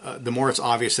 the more it's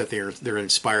obvious that they're an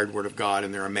inspired Word of God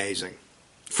and they're amazing.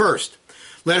 First,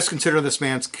 let us consider this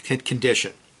man's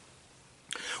condition.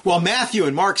 While Matthew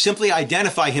and Mark simply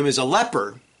identify him as a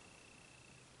leper,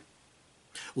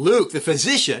 Luke, the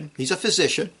physician, he's a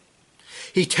physician,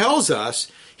 he tells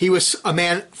us he was a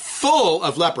man full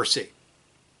of leprosy.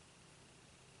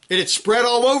 It had spread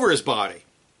all over his body.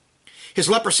 His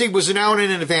leprosy was now in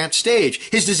an advanced stage.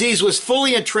 His disease was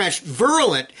fully entrenched,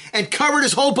 virulent, and covered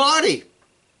his whole body.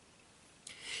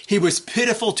 He was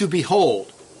pitiful to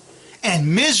behold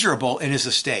and miserable in his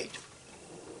estate.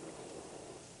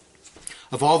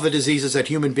 Of all the diseases that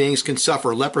human beings can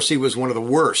suffer, leprosy was one of the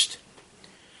worst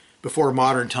before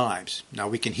modern times. Now,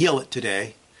 we can heal it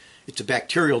today. It's a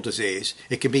bacterial disease.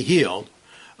 It can be healed.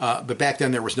 But back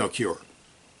then, there was no cure.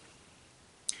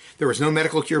 There was no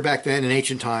medical cure back then in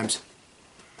ancient times.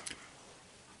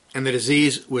 And the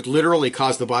disease would literally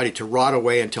cause the body to rot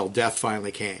away until death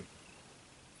finally came.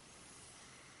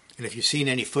 And if you've seen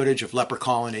any footage of leper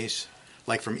colonies,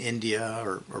 like from India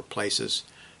or places,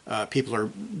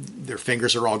 their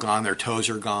fingers are all gone, their toes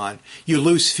are gone. You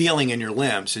lose feeling in your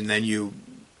limbs, and then you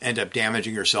end up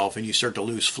damaging yourself, and you start to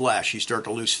lose flesh. You start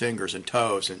to lose fingers and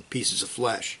toes and pieces of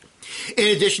flesh. In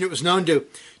addition, it was known to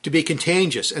be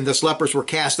contagious, and thus lepers were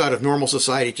cast out of normal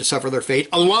society to suffer their fate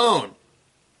alone,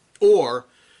 or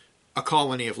a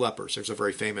colony of lepers. There's a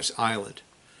very famous island.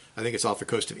 I think it's off the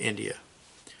coast of India.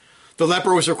 The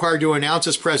leper was required to announce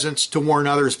his presence to warn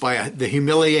others by the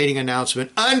humiliating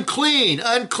announcement, "Unclean,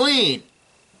 unclean."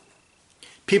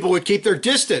 People would keep their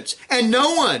distance, and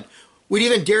no one would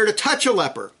even dare to touch a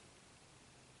leper.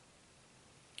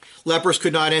 Lepers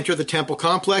could not enter the temple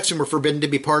complex and were forbidden to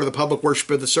be part of the public worship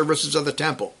of the services of the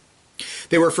temple.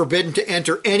 They were forbidden to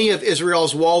enter any of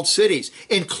Israel's walled cities,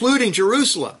 including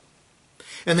Jerusalem.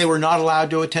 And they were not allowed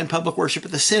to attend public worship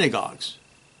at the synagogues,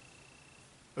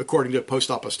 according to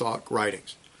post-apostolic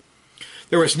writings.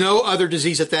 There was no other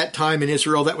disease at that time in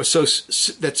Israel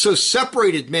that so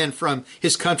separated men from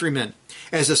his countrymen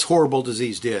as this horrible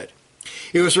disease did.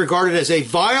 It was regarded as a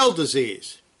vile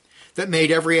disease that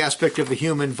made every aspect of the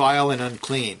human vile and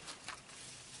unclean.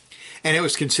 And it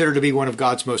was considered to be one of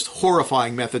God's most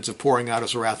horrifying methods of pouring out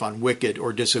his wrath on wicked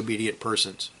or disobedient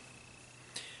persons.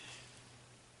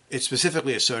 It's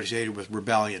specifically associated with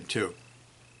rebellion, too.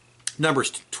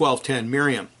 Numbers 12:10,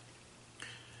 Miriam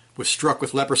was struck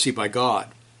with leprosy by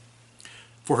God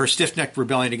for her stiff-necked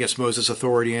rebellion against Moses'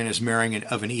 authority and his marrying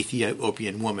of an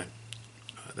Ethiopian woman.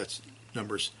 That's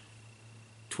Numbers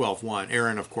 12:1.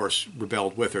 Aaron, of course,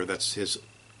 rebelled with her. That's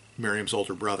Miriam's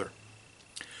older brother,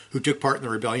 who took part in the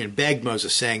rebellion, begged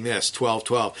Moses, saying this,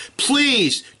 12:12,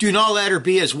 "Please do not let her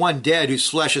be as one dead whose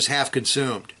flesh is half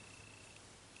consumed."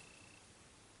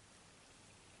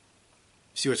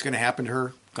 See what's going to happen to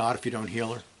her, God, if you don't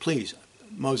heal her? Please,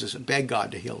 Moses, beg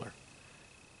God to heal her.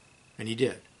 And he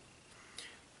did.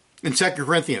 In 2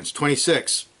 Corinthians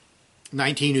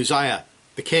 26:19, Uzziah,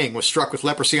 the king, was struck with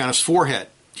leprosy on his forehead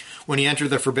when he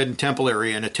entered the forbidden temple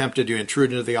area and attempted to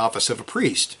intrude into the office of a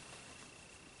priest.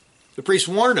 The priest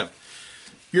warned him,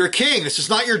 "You're a king. This is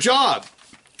not your job."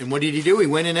 And what did he do? He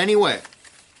went in anyway.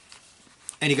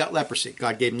 And he got leprosy.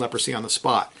 God gave him leprosy on the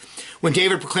spot. When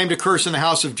David proclaimed a curse in the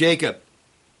house of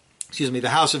the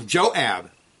house of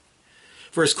Joab,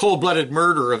 for his cold-blooded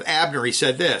murder of Abner, he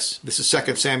said this. This is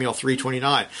 2 Samuel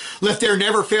 3:29. Let there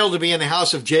never fail to be in the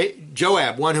house of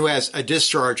Joab one who has a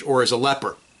discharge or is a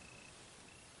leper.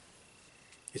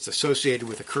 It's associated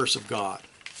with the curse of God.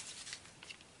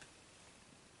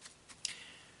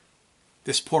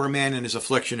 This poor man in his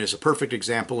affliction is a perfect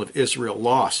example of Israel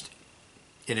lost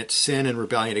in its sin and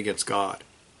rebellion against God.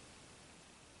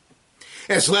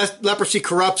 As leprosy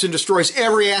corrupts and destroys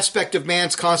every aspect of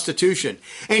man's constitution,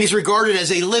 and he's regarded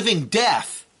as a living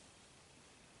death,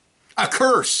 a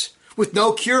curse with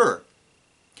no cure.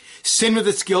 Sin with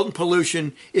its guilt and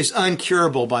pollution is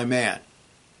uncurable by man.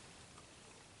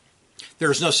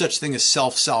 There is no such thing as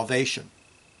self-salvation,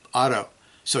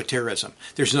 autosoterism.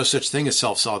 There's no such thing as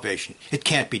self-salvation. It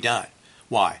can't be done.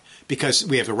 Why? Because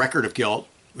we have a record of guilt,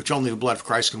 which only the blood of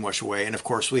Christ can wash away. And of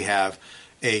course, we have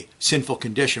a sinful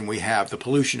condition. We have the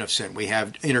pollution of sin. We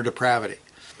have inner depravity.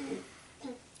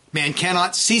 Man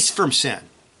cannot cease from sin.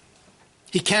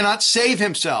 He cannot save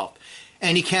himself.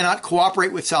 And he cannot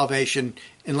cooperate with salvation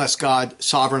unless God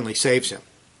sovereignly saves him.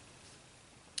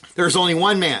 There is only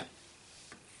one man,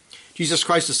 Jesus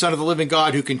Christ, the Son of the living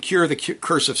God, who can cure the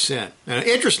curse of sin. And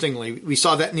interestingly, we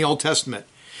saw that in the Old Testament,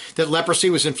 that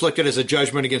leprosy was inflicted as a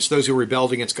judgment against those who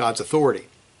rebelled against God's authority.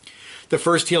 The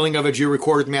first healing of a Jew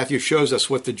recorded in Matthew shows us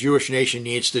what the Jewish nation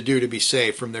needs to do to be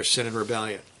saved from their sin and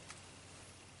rebellion.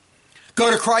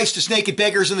 Go to Christ as naked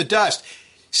beggars in the dust.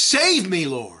 Save me,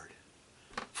 Lord,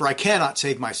 for I cannot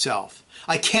save myself.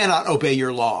 I cannot obey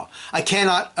your law. I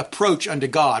cannot approach unto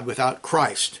God without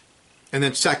Christ. And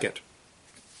then second,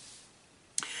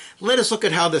 let us look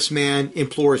at how this man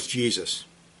implores Jesus.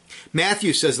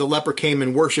 Matthew says the leper came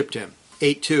and worshipped him,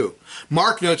 8:2.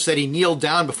 Mark notes that he kneeled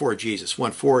down before Jesus,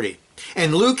 140.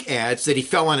 And Luke adds that he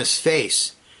fell on his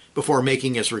face before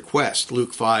making his request,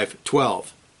 Luke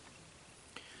 5:12.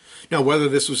 Now, whether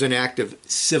this was an act of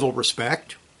civil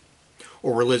respect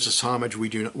or religious homage,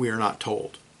 we are not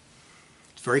told.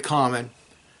 It's very common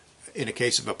in a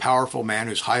case of a powerful man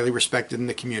who's highly respected in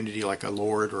the community, like a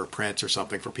lord or a prince or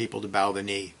something, for people to bow the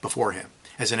knee before him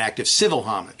as an act of civil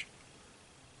homage.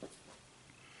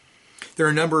 There are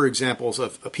a number of examples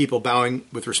of people bowing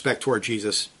with respect toward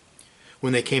Jesus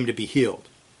when they came to be healed.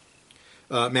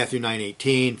 Matthew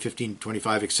 9:18,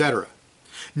 15:25, etc.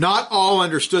 Not all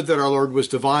understood that our Lord was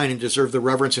divine and deserved the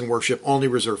reverence and worship only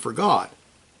reserved for God.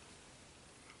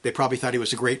 They probably thought he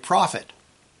was a great prophet,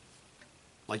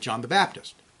 like John the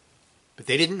Baptist. But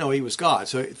they didn't know he was God.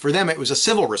 So for them, it was a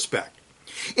civil respect.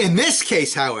 In this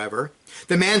case, however,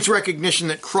 the man's recognition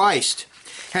that Christ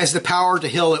has the power to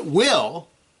heal at will.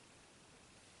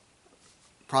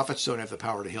 Prophets don't have the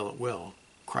power to heal at will.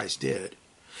 Christ did.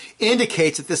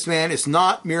 Indicates that this man is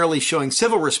not merely showing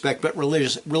civil respect, but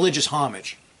religious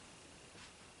homage.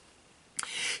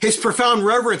 His profound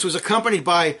reverence was accompanied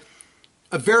by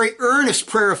a very earnest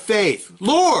prayer of faith.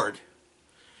 Lord,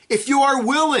 if you are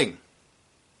willing,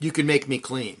 you can make me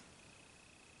clean.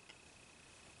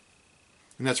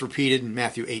 And that's repeated in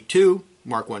Matthew 8:2,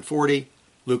 Mark 1:40,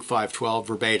 Luke 5:12,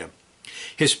 verbatim.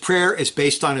 His prayer is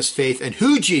based on his faith in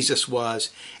who Jesus was,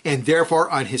 and therefore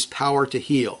on his power to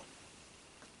heal.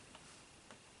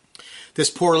 This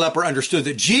poor leper understood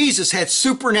that Jesus had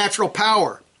supernatural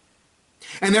power,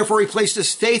 and therefore he placed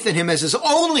his faith in him as his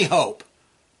only hope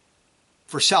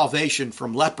for salvation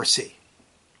from leprosy.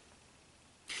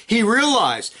 He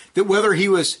realized that whether he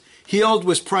was healed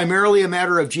was primarily a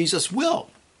matter of Jesus' will.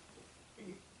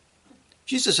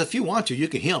 Jesus, if you want to, you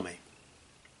can heal me.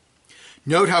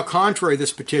 Note how contrary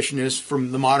this petition is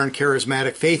from the modern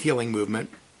charismatic faith healing movement,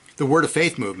 the Word of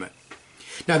Faith movement.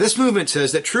 Now, this movement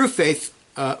says that true faith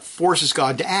forces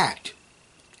God to act.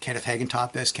 Kenneth Hagin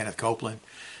taught this, Kenneth Copeland,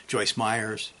 Joyce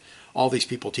Myers. All these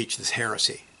people teach this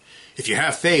heresy. If you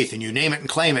have faith and you name it and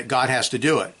claim it, God has to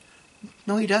do it.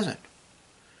 No, he doesn't.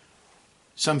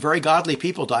 Some very godly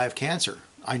people die of cancer.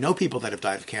 I know people that have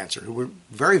died of cancer who were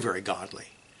very, very godly,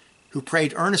 who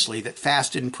prayed earnestly, that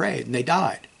fasted and prayed, and they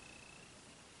died.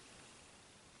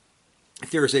 If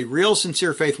there is a real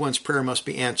sincere faith, one's prayer must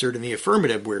be answered in the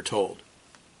affirmative, we're told.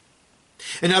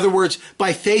 In other words,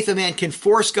 by faith a man can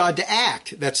force God to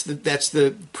act. That's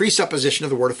the presupposition of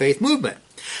the Word of Faith movement.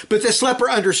 But this leper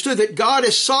understood that God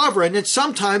is sovereign and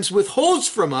sometimes withholds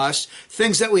from us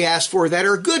things that we ask for that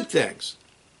are good things.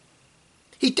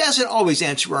 He doesn't always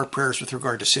answer our prayers with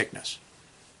regard to sickness.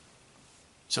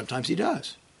 Sometimes he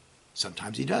does.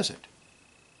 Sometimes he doesn't.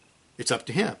 It's up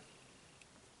to him.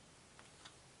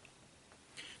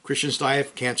 Christians die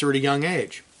of cancer at a young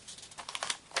age.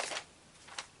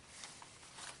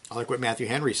 I like what Matthew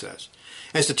Henry says.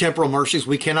 As to temporal mercies,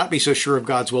 we cannot be so sure of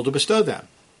God's will to bestow them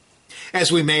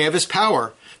as we may of his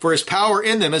power, for his power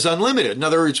in them is unlimited. In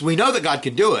other words, we know that God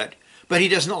can do it, but he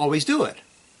doesn't always do it.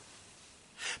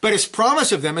 But his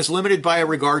promise of them is limited by a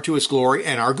regard to his glory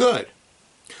and our good.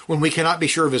 When we cannot be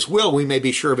sure of his will, we may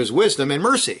be sure of his wisdom and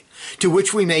mercy, to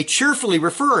which we may cheerfully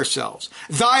refer ourselves.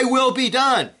 Thy will be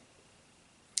done.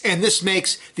 And this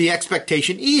makes the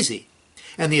expectation easy,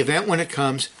 and the event when it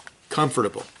comes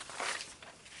comfortable.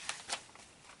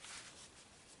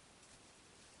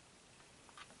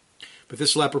 But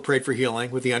this leper prayed for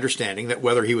healing with the understanding that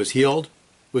whether he was healed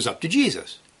was up to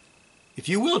Jesus. If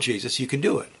you will, Jesus, you can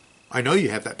do it. I know you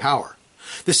have that power.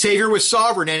 The Savior was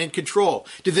sovereign and in control.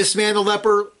 Did this man, the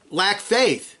leper, lack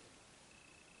faith?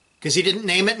 Because he didn't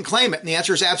name it and claim it. And the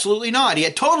answer is absolutely not. He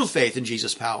had total faith in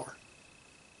Jesus' power.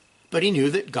 But he knew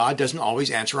that God doesn't always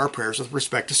answer our prayers with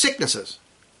respect to sicknesses.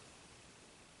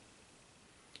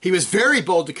 He was very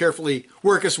bold to carefully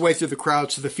work his way through the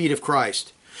crowds to the feet of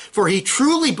Christ, for he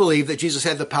truly believed that Jesus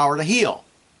had the power to heal.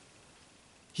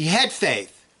 He had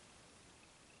faith,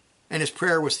 and his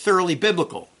prayer was thoroughly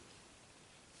biblical.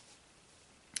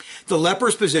 The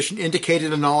leper's position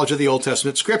indicated a knowledge of the Old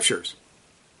Testament scriptures.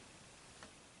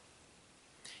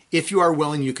 If you are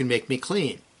willing, you can make me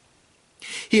clean.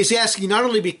 He is asking not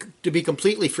only to be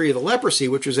completely free of the leprosy,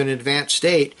 which was an advanced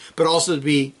state, but also to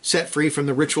be set free from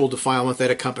the ritual defilement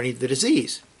that accompanied the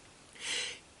disease.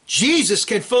 Jesus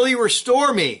can fully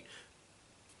restore me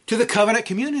to the covenant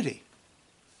community.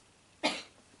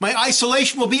 My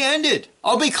isolation will be ended.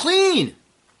 I'll be clean.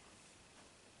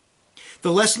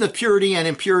 The lesson of purity and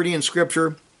impurity in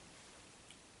Scripture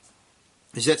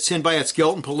is that sin by its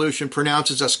guilt and pollution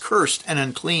pronounces us cursed and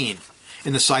unclean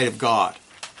in the sight of God.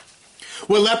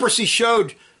 What leprosy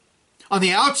showed on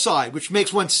the outside, which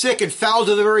makes one sick and foul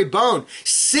to the very bone,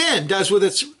 sin does with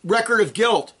its record of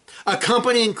guilt,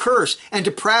 accompanying curse and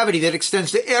depravity that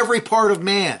extends to every part of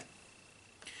man.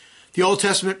 The Old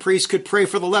Testament priests could pray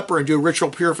for the leper and do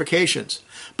ritual purifications,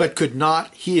 but could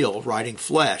not heal rotting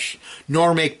flesh,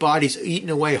 nor make bodies eaten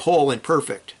away whole and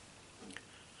perfect.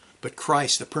 But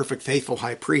Christ, the perfect, faithful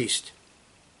high priest,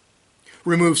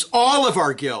 removes all of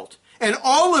our guilt and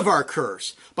all of our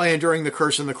curse by enduring the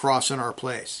curse on the cross in our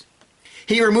place.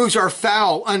 He removes our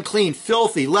foul, unclean,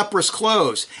 filthy, leprous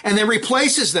clothes and then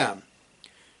replaces them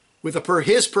with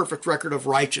his perfect record of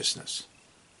righteousness.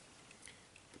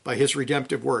 By his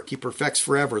redemptive work, he perfects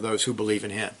forever those who believe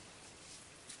in him.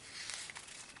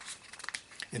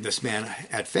 And this man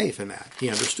had faith in that. He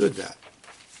understood that.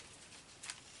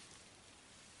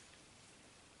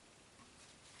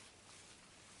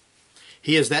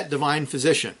 He is that divine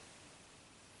physician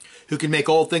who can make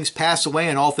old things pass away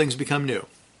and all things become new.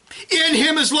 In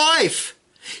him is life.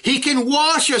 He can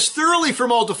wash us thoroughly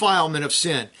from all defilement of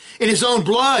sin in his own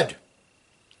blood.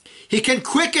 He can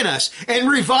quicken us and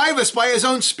revive us by his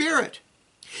own Spirit.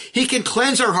 He can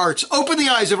cleanse our hearts, open the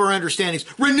eyes of our understandings,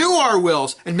 renew our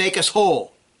wills, and make us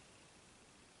whole.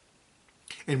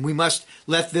 And we must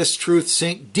let this truth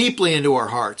sink deeply into our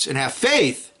hearts and have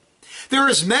faith. There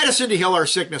is medicine to heal our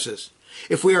sicknesses.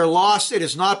 If we are lost, it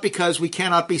is not because we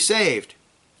cannot be saved.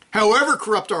 However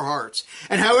corrupt our hearts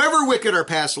and however wicked our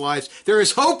past lives, there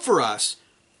is hope for us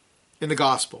in the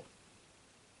gospel.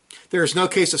 There is no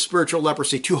case of spiritual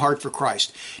leprosy too hard for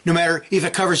Christ. No matter if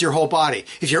it covers your whole body,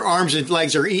 if your arms and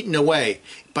legs are eaten away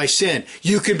by sin,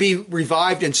 you can be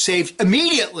revived and saved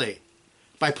immediately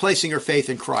by placing your faith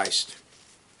in Christ,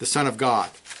 the Son of God.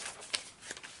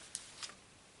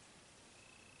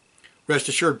 Rest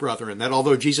assured, brethren, that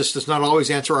although Jesus does not always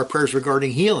answer our prayers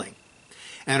regarding healing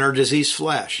and our diseased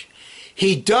flesh,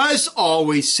 he does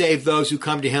always save those who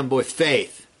come to him with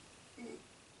faith.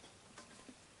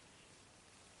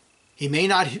 He may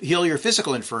not heal your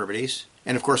physical infirmities,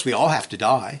 and of course we all have to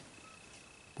die.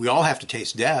 We all have to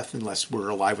taste death unless we're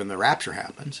alive when the rapture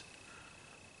happens.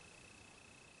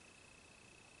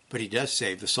 But he does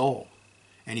save the soul,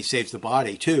 and he saves the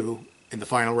body too in the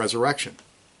final resurrection.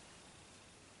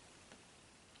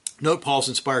 Note Paul's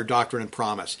inspired doctrine and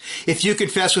promise. If you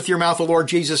confess with your mouth the Lord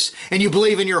Jesus and you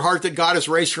believe in your heart that God is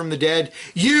raised from the dead,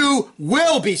 you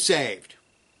will be saved.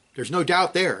 There's no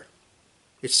doubt there.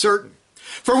 It's certain.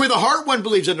 For with the heart one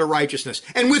believes unto righteousness,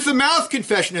 and with the mouth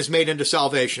confession is made unto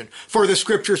salvation. For the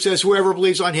scripture says, whoever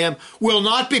believes on him will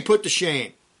not be put to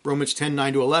shame. Romans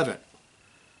 10:9-11.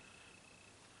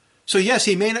 So yes,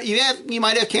 you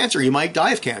might have cancer. You might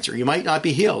die of cancer. You might not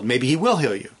be healed. Maybe he will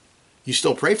heal you. You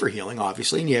still pray for healing,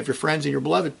 obviously, and you have your friends and your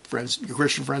beloved friends, your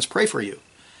Christian friends, pray for you.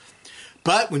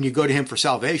 But when you go to him for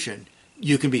salvation,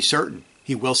 you can be certain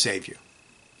he will save you.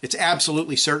 It's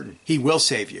absolutely certain he will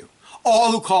save you.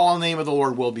 All who call on the name of the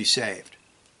Lord will be saved.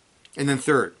 And then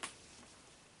third,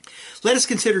 let us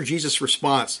consider Jesus'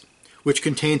 response, which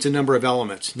contains a number of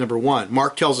elements. Number one,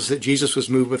 Mark tells us that Jesus was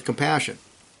moved with compassion.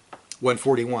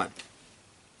 141.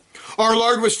 Our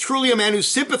Lord was truly a man who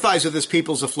sympathized with his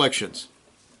people's afflictions.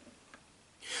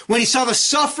 When he saw the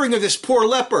suffering of this poor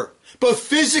leper, both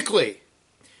physically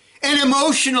and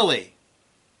emotionally.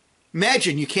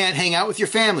 Imagine you can't hang out with your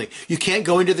family. You can't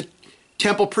go into the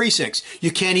temple precincts.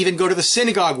 You can't even go to the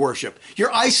synagogue worship.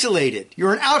 You're isolated.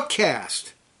 You're an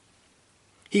outcast.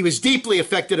 He was deeply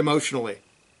affected emotionally.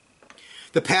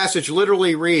 The passage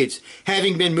literally reads,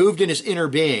 having been moved in his inner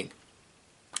being.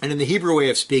 And in the Hebrew way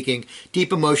of speaking,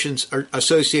 deep emotions are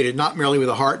associated not merely with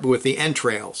the heart, but with the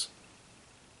entrails.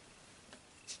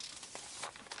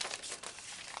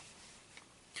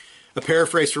 A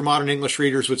paraphrase for modern English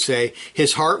readers would say,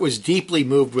 his heart was deeply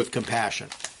moved with compassion.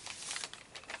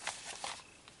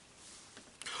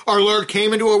 Our Lord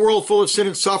came into a world full of sin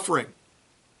and suffering.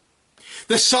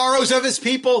 The sorrows of his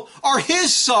people are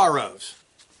his sorrows.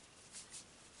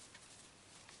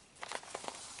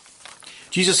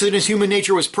 Jesus in his human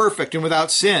nature was perfect and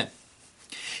without sin.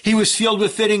 He was filled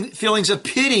with feelings of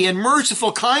pity and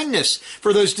merciful kindness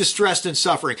for those distressed and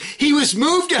suffering. He was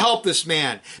moved to help this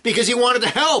man because he wanted to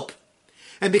help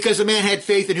and because the man had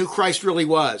faith in who Christ really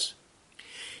was.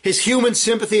 His human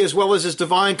sympathy as well as his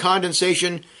divine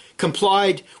condescension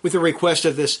complied with the request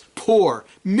of this poor,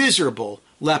 miserable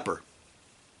leper.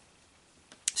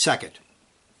 Second,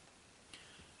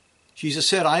 Jesus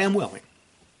said, I am willing.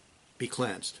 Be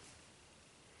cleansed.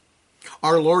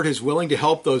 Our Lord is willing to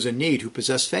help those in need who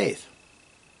possess faith.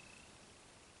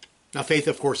 Now, faith,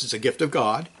 of course, is a gift of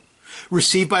God,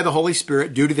 received by the Holy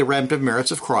Spirit due to the redemptive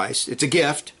merits of Christ. It's a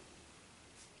gift.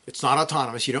 It's not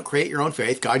autonomous. You don't create your own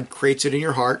faith. God creates it in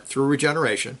your heart through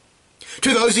regeneration.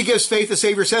 To those he gives faith, the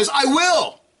Savior says, I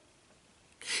will.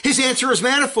 His answer is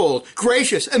manifold,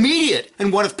 gracious, immediate,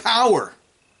 and one of power.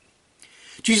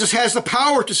 Jesus has the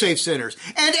power to save sinners,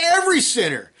 and every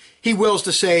sinner he wills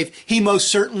to save, he most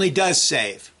certainly does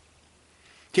save.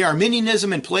 Okay,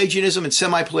 Arminianism and Pelagianism and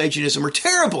semi-Pelagianism are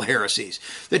terrible heresies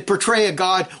that portray a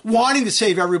God wanting to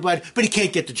save everybody, but he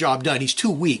can't get the job done. He's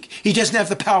too weak. He doesn't have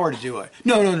the power to do it.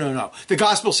 No. The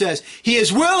gospel says he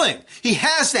is willing. He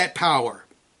has that power.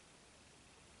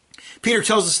 Peter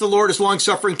tells us the Lord is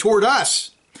long-suffering toward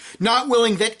us, not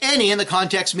willing that any, in the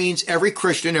context means every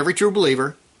Christian, every true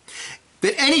believer,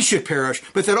 that any should perish,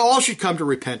 but that all should come to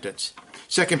repentance.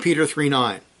 2 Peter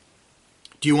 3:9.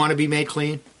 Do you want to be made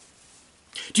clean?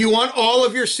 Do you want all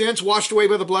of your sins washed away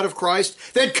by the blood of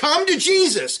Christ? Then come to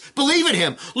Jesus. Believe in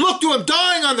him. Look to him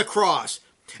dying on the cross.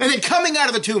 And then coming out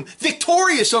of the tomb,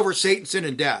 victorious over Satan, sin,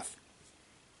 and death.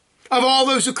 Of all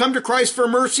those who come to Christ for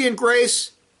mercy and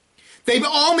grace, they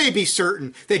all may be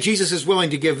certain that Jesus is willing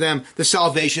to give them the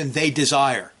salvation they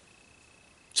desire.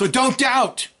 So don't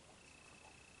doubt.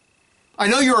 I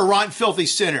know you're a rotten, filthy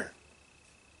sinner.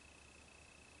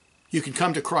 You can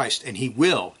come to Christ and he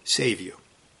will save you.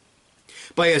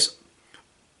 By his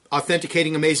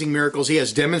authenticating amazing miracles, he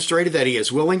has demonstrated that he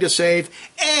is willing to save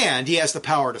and he has the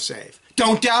power to save.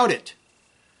 Don't doubt it.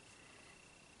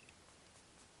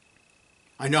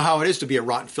 I know how it is to be a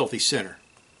rotten, filthy sinner.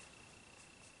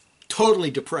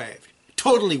 Totally depraved,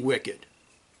 totally wicked.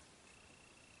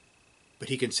 But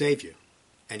he can save you,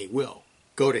 and he will.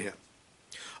 Go to him.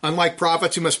 Unlike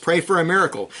prophets who must pray for a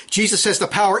miracle, Jesus has the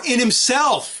power in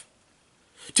himself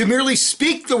to merely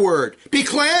speak the word, be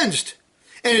cleansed,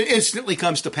 and it instantly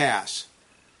comes to pass.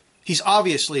 He's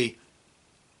obviously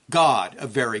God, a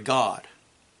very God.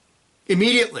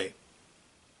 Immediately.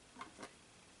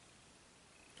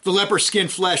 The leper's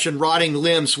skinned flesh and rotting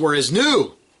limbs were as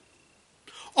new.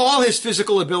 All his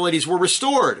physical abilities were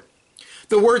restored.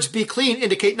 The words be clean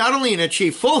indicate not only an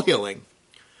achieved full healing,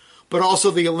 but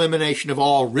also the elimination of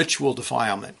all ritual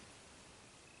defilement.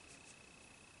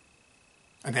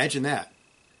 Imagine that.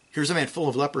 Here's a man full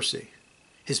of leprosy.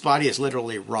 His body is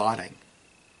literally rotting.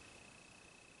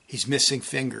 He's missing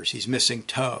fingers. He's missing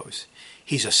toes.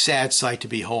 He's a sad sight to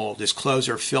behold. His clothes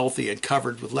are filthy and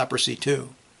covered with leprosy too.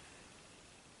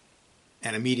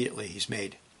 And immediately he's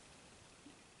made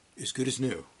as good as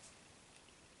new.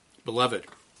 Beloved,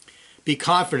 be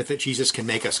confident that Jesus can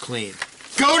make us clean.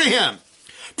 Go to him.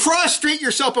 Prostrate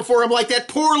yourself before him like that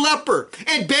poor leper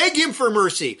and beg him for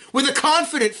mercy with a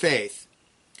confident faith.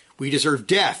 We deserve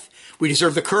death. We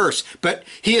deserve the curse, but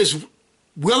he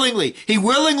willingly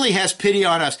has pity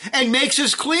on us and makes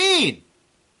us clean.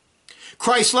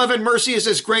 Christ's love and mercy is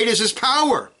as great as his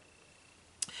power.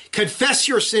 Confess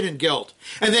your sin and guilt,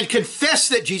 and then confess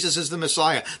that Jesus is the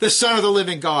Messiah, the Son of the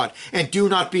living God, and do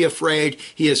not be afraid.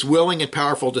 He is willing and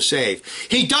powerful to save.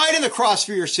 He died on the cross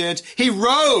for your sins. He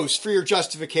rose for your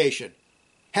justification.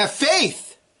 Have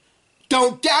faith.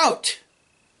 Don't doubt.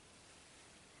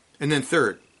 And then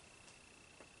third,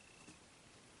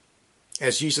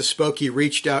 as Jesus spoke, he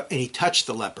reached out and he touched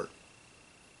the leper,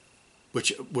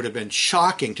 which would have been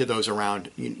shocking to those around.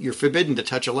 You're forbidden to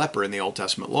touch a leper in the Old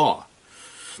Testament law.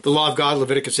 The law of God,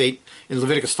 Leviticus 8 and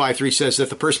Leviticus 5:3 says that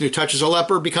the person who touches a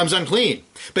leper becomes unclean.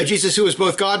 But Jesus, who was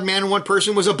both God and man in one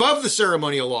person, was above the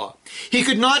ceremonial law. He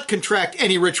could not contract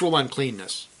any ritual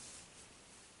uncleanness.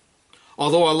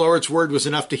 Although our Lord's word was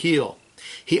enough to heal,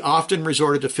 he often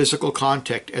resorted to physical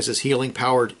contact as his healing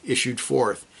power issued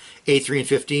forth. 8:3 and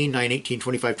 15, 9:18,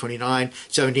 25:29,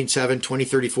 17:7,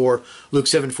 20:34, Luke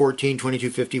 7:14,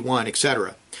 22:51,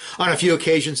 etc. On a few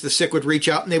occasions, the sick would reach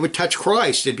out and they would touch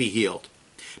Christ and be healed.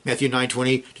 Matthew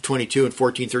 9:20 to 22 and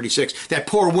 14:36. That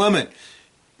poor woman,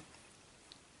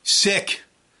 sick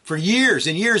for years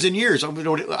and years and years. I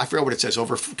forget what it says,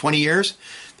 over 20 years.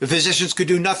 The physicians could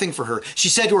do nothing for her. She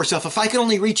said to herself, if I could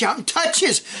only reach out and touch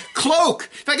his cloak,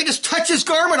 if I could just touch his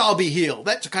garment, I'll be healed.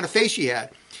 That's the kind of faith she had.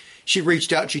 She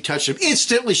reached out and she touched him.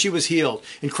 Instantly she was healed.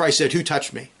 And Christ said, who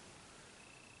touched me?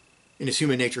 In his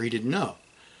human nature, he didn't know.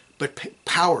 But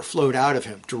power flowed out of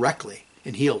him directly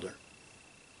and healed her.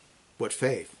 What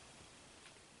faith?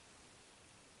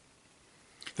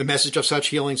 The message of such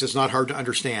healings is not hard to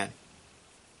understand.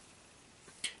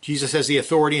 Jesus has the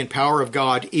authority and power of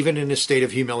God even in his state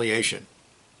of humiliation.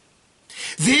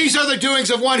 These are the doings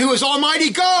of one who is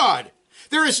Almighty God.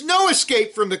 There is no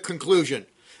escape from the conclusion.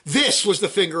 This was the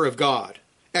finger of God.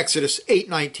 Exodus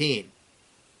 8:19.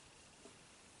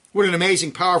 What an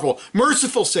amazing, powerful,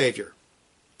 merciful Savior.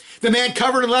 The man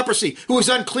covered in leprosy, who was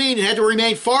unclean and had to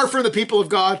remain far from the people of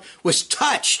God, was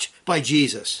touched by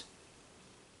Jesus.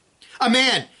 A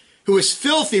man who was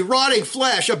filthy, rotting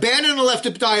flesh, abandoned and left to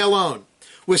die alone,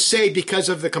 was saved because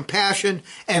of the compassion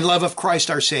and love of Christ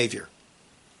our Savior.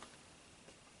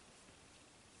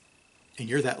 And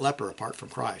you're that leper apart from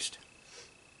Christ,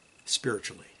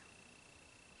 spiritually.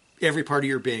 Every part of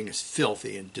your being is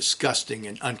filthy and disgusting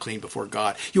and unclean before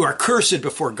God. You are cursed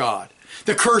before God.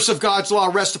 The curse of God's law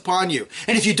rests upon you.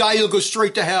 And if you die, you'll go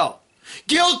straight to hell.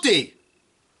 Guilty.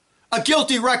 A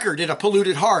guilty record and a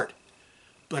polluted heart.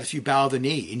 But if you bow the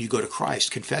knee and you go to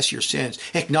Christ, confess your sins,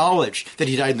 acknowledge that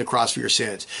he died on the cross for your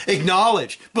sins,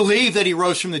 acknowledge, believe that he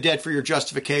rose from the dead for your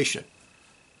justification,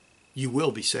 you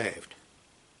will be saved.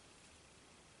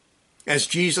 As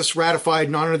Jesus ratified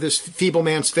and honored this feeble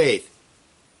man's faith,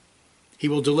 he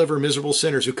will deliver miserable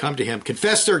sinners who come to him,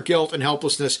 confess their guilt and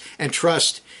helplessness, and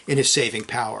trust in his saving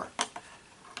power.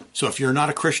 So if you're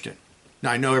not a Christian,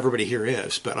 now I know everybody here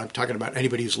is, but I'm talking about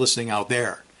anybody who's listening out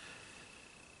there.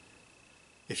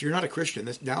 If you're not a Christian,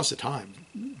 now's the time.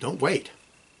 Don't wait.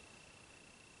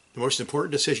 The most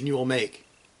important decision you will make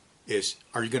is,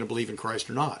 are you going to believe in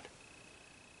Christ or not?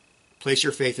 Place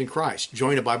your faith in Christ.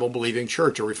 Join a Bible-believing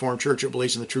church, a Reformed church that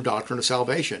believes in the true doctrine of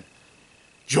salvation.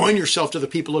 Join yourself to the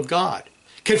people of God.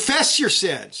 Confess your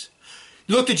sins.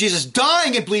 Look at Jesus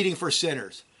dying and bleeding for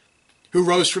sinners, who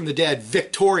rose from the dead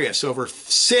victorious over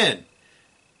sin,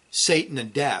 Satan,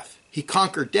 and death. He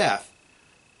conquered death.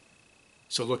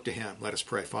 So look to him. Let us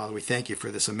pray. Father, we thank you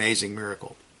for this amazing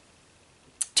miracle.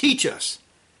 Teach us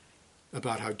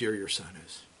about how dear your Son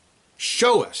is.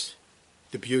 Show us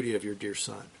the beauty of your dear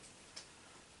Son.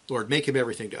 Lord, make him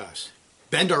everything to us.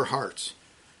 Bend our hearts.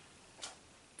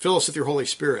 Fill us with your Holy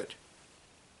Spirit.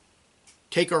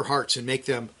 Take our hearts and make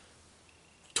them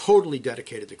totally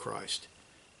dedicated to Christ.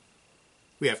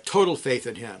 We have total faith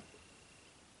in him.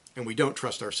 And we don't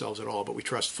trust ourselves at all, but we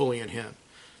trust fully in him,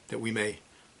 that we may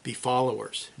be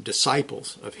followers,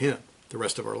 disciples of him the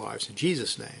rest of our lives. In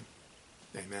Jesus' name,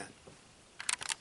 amen.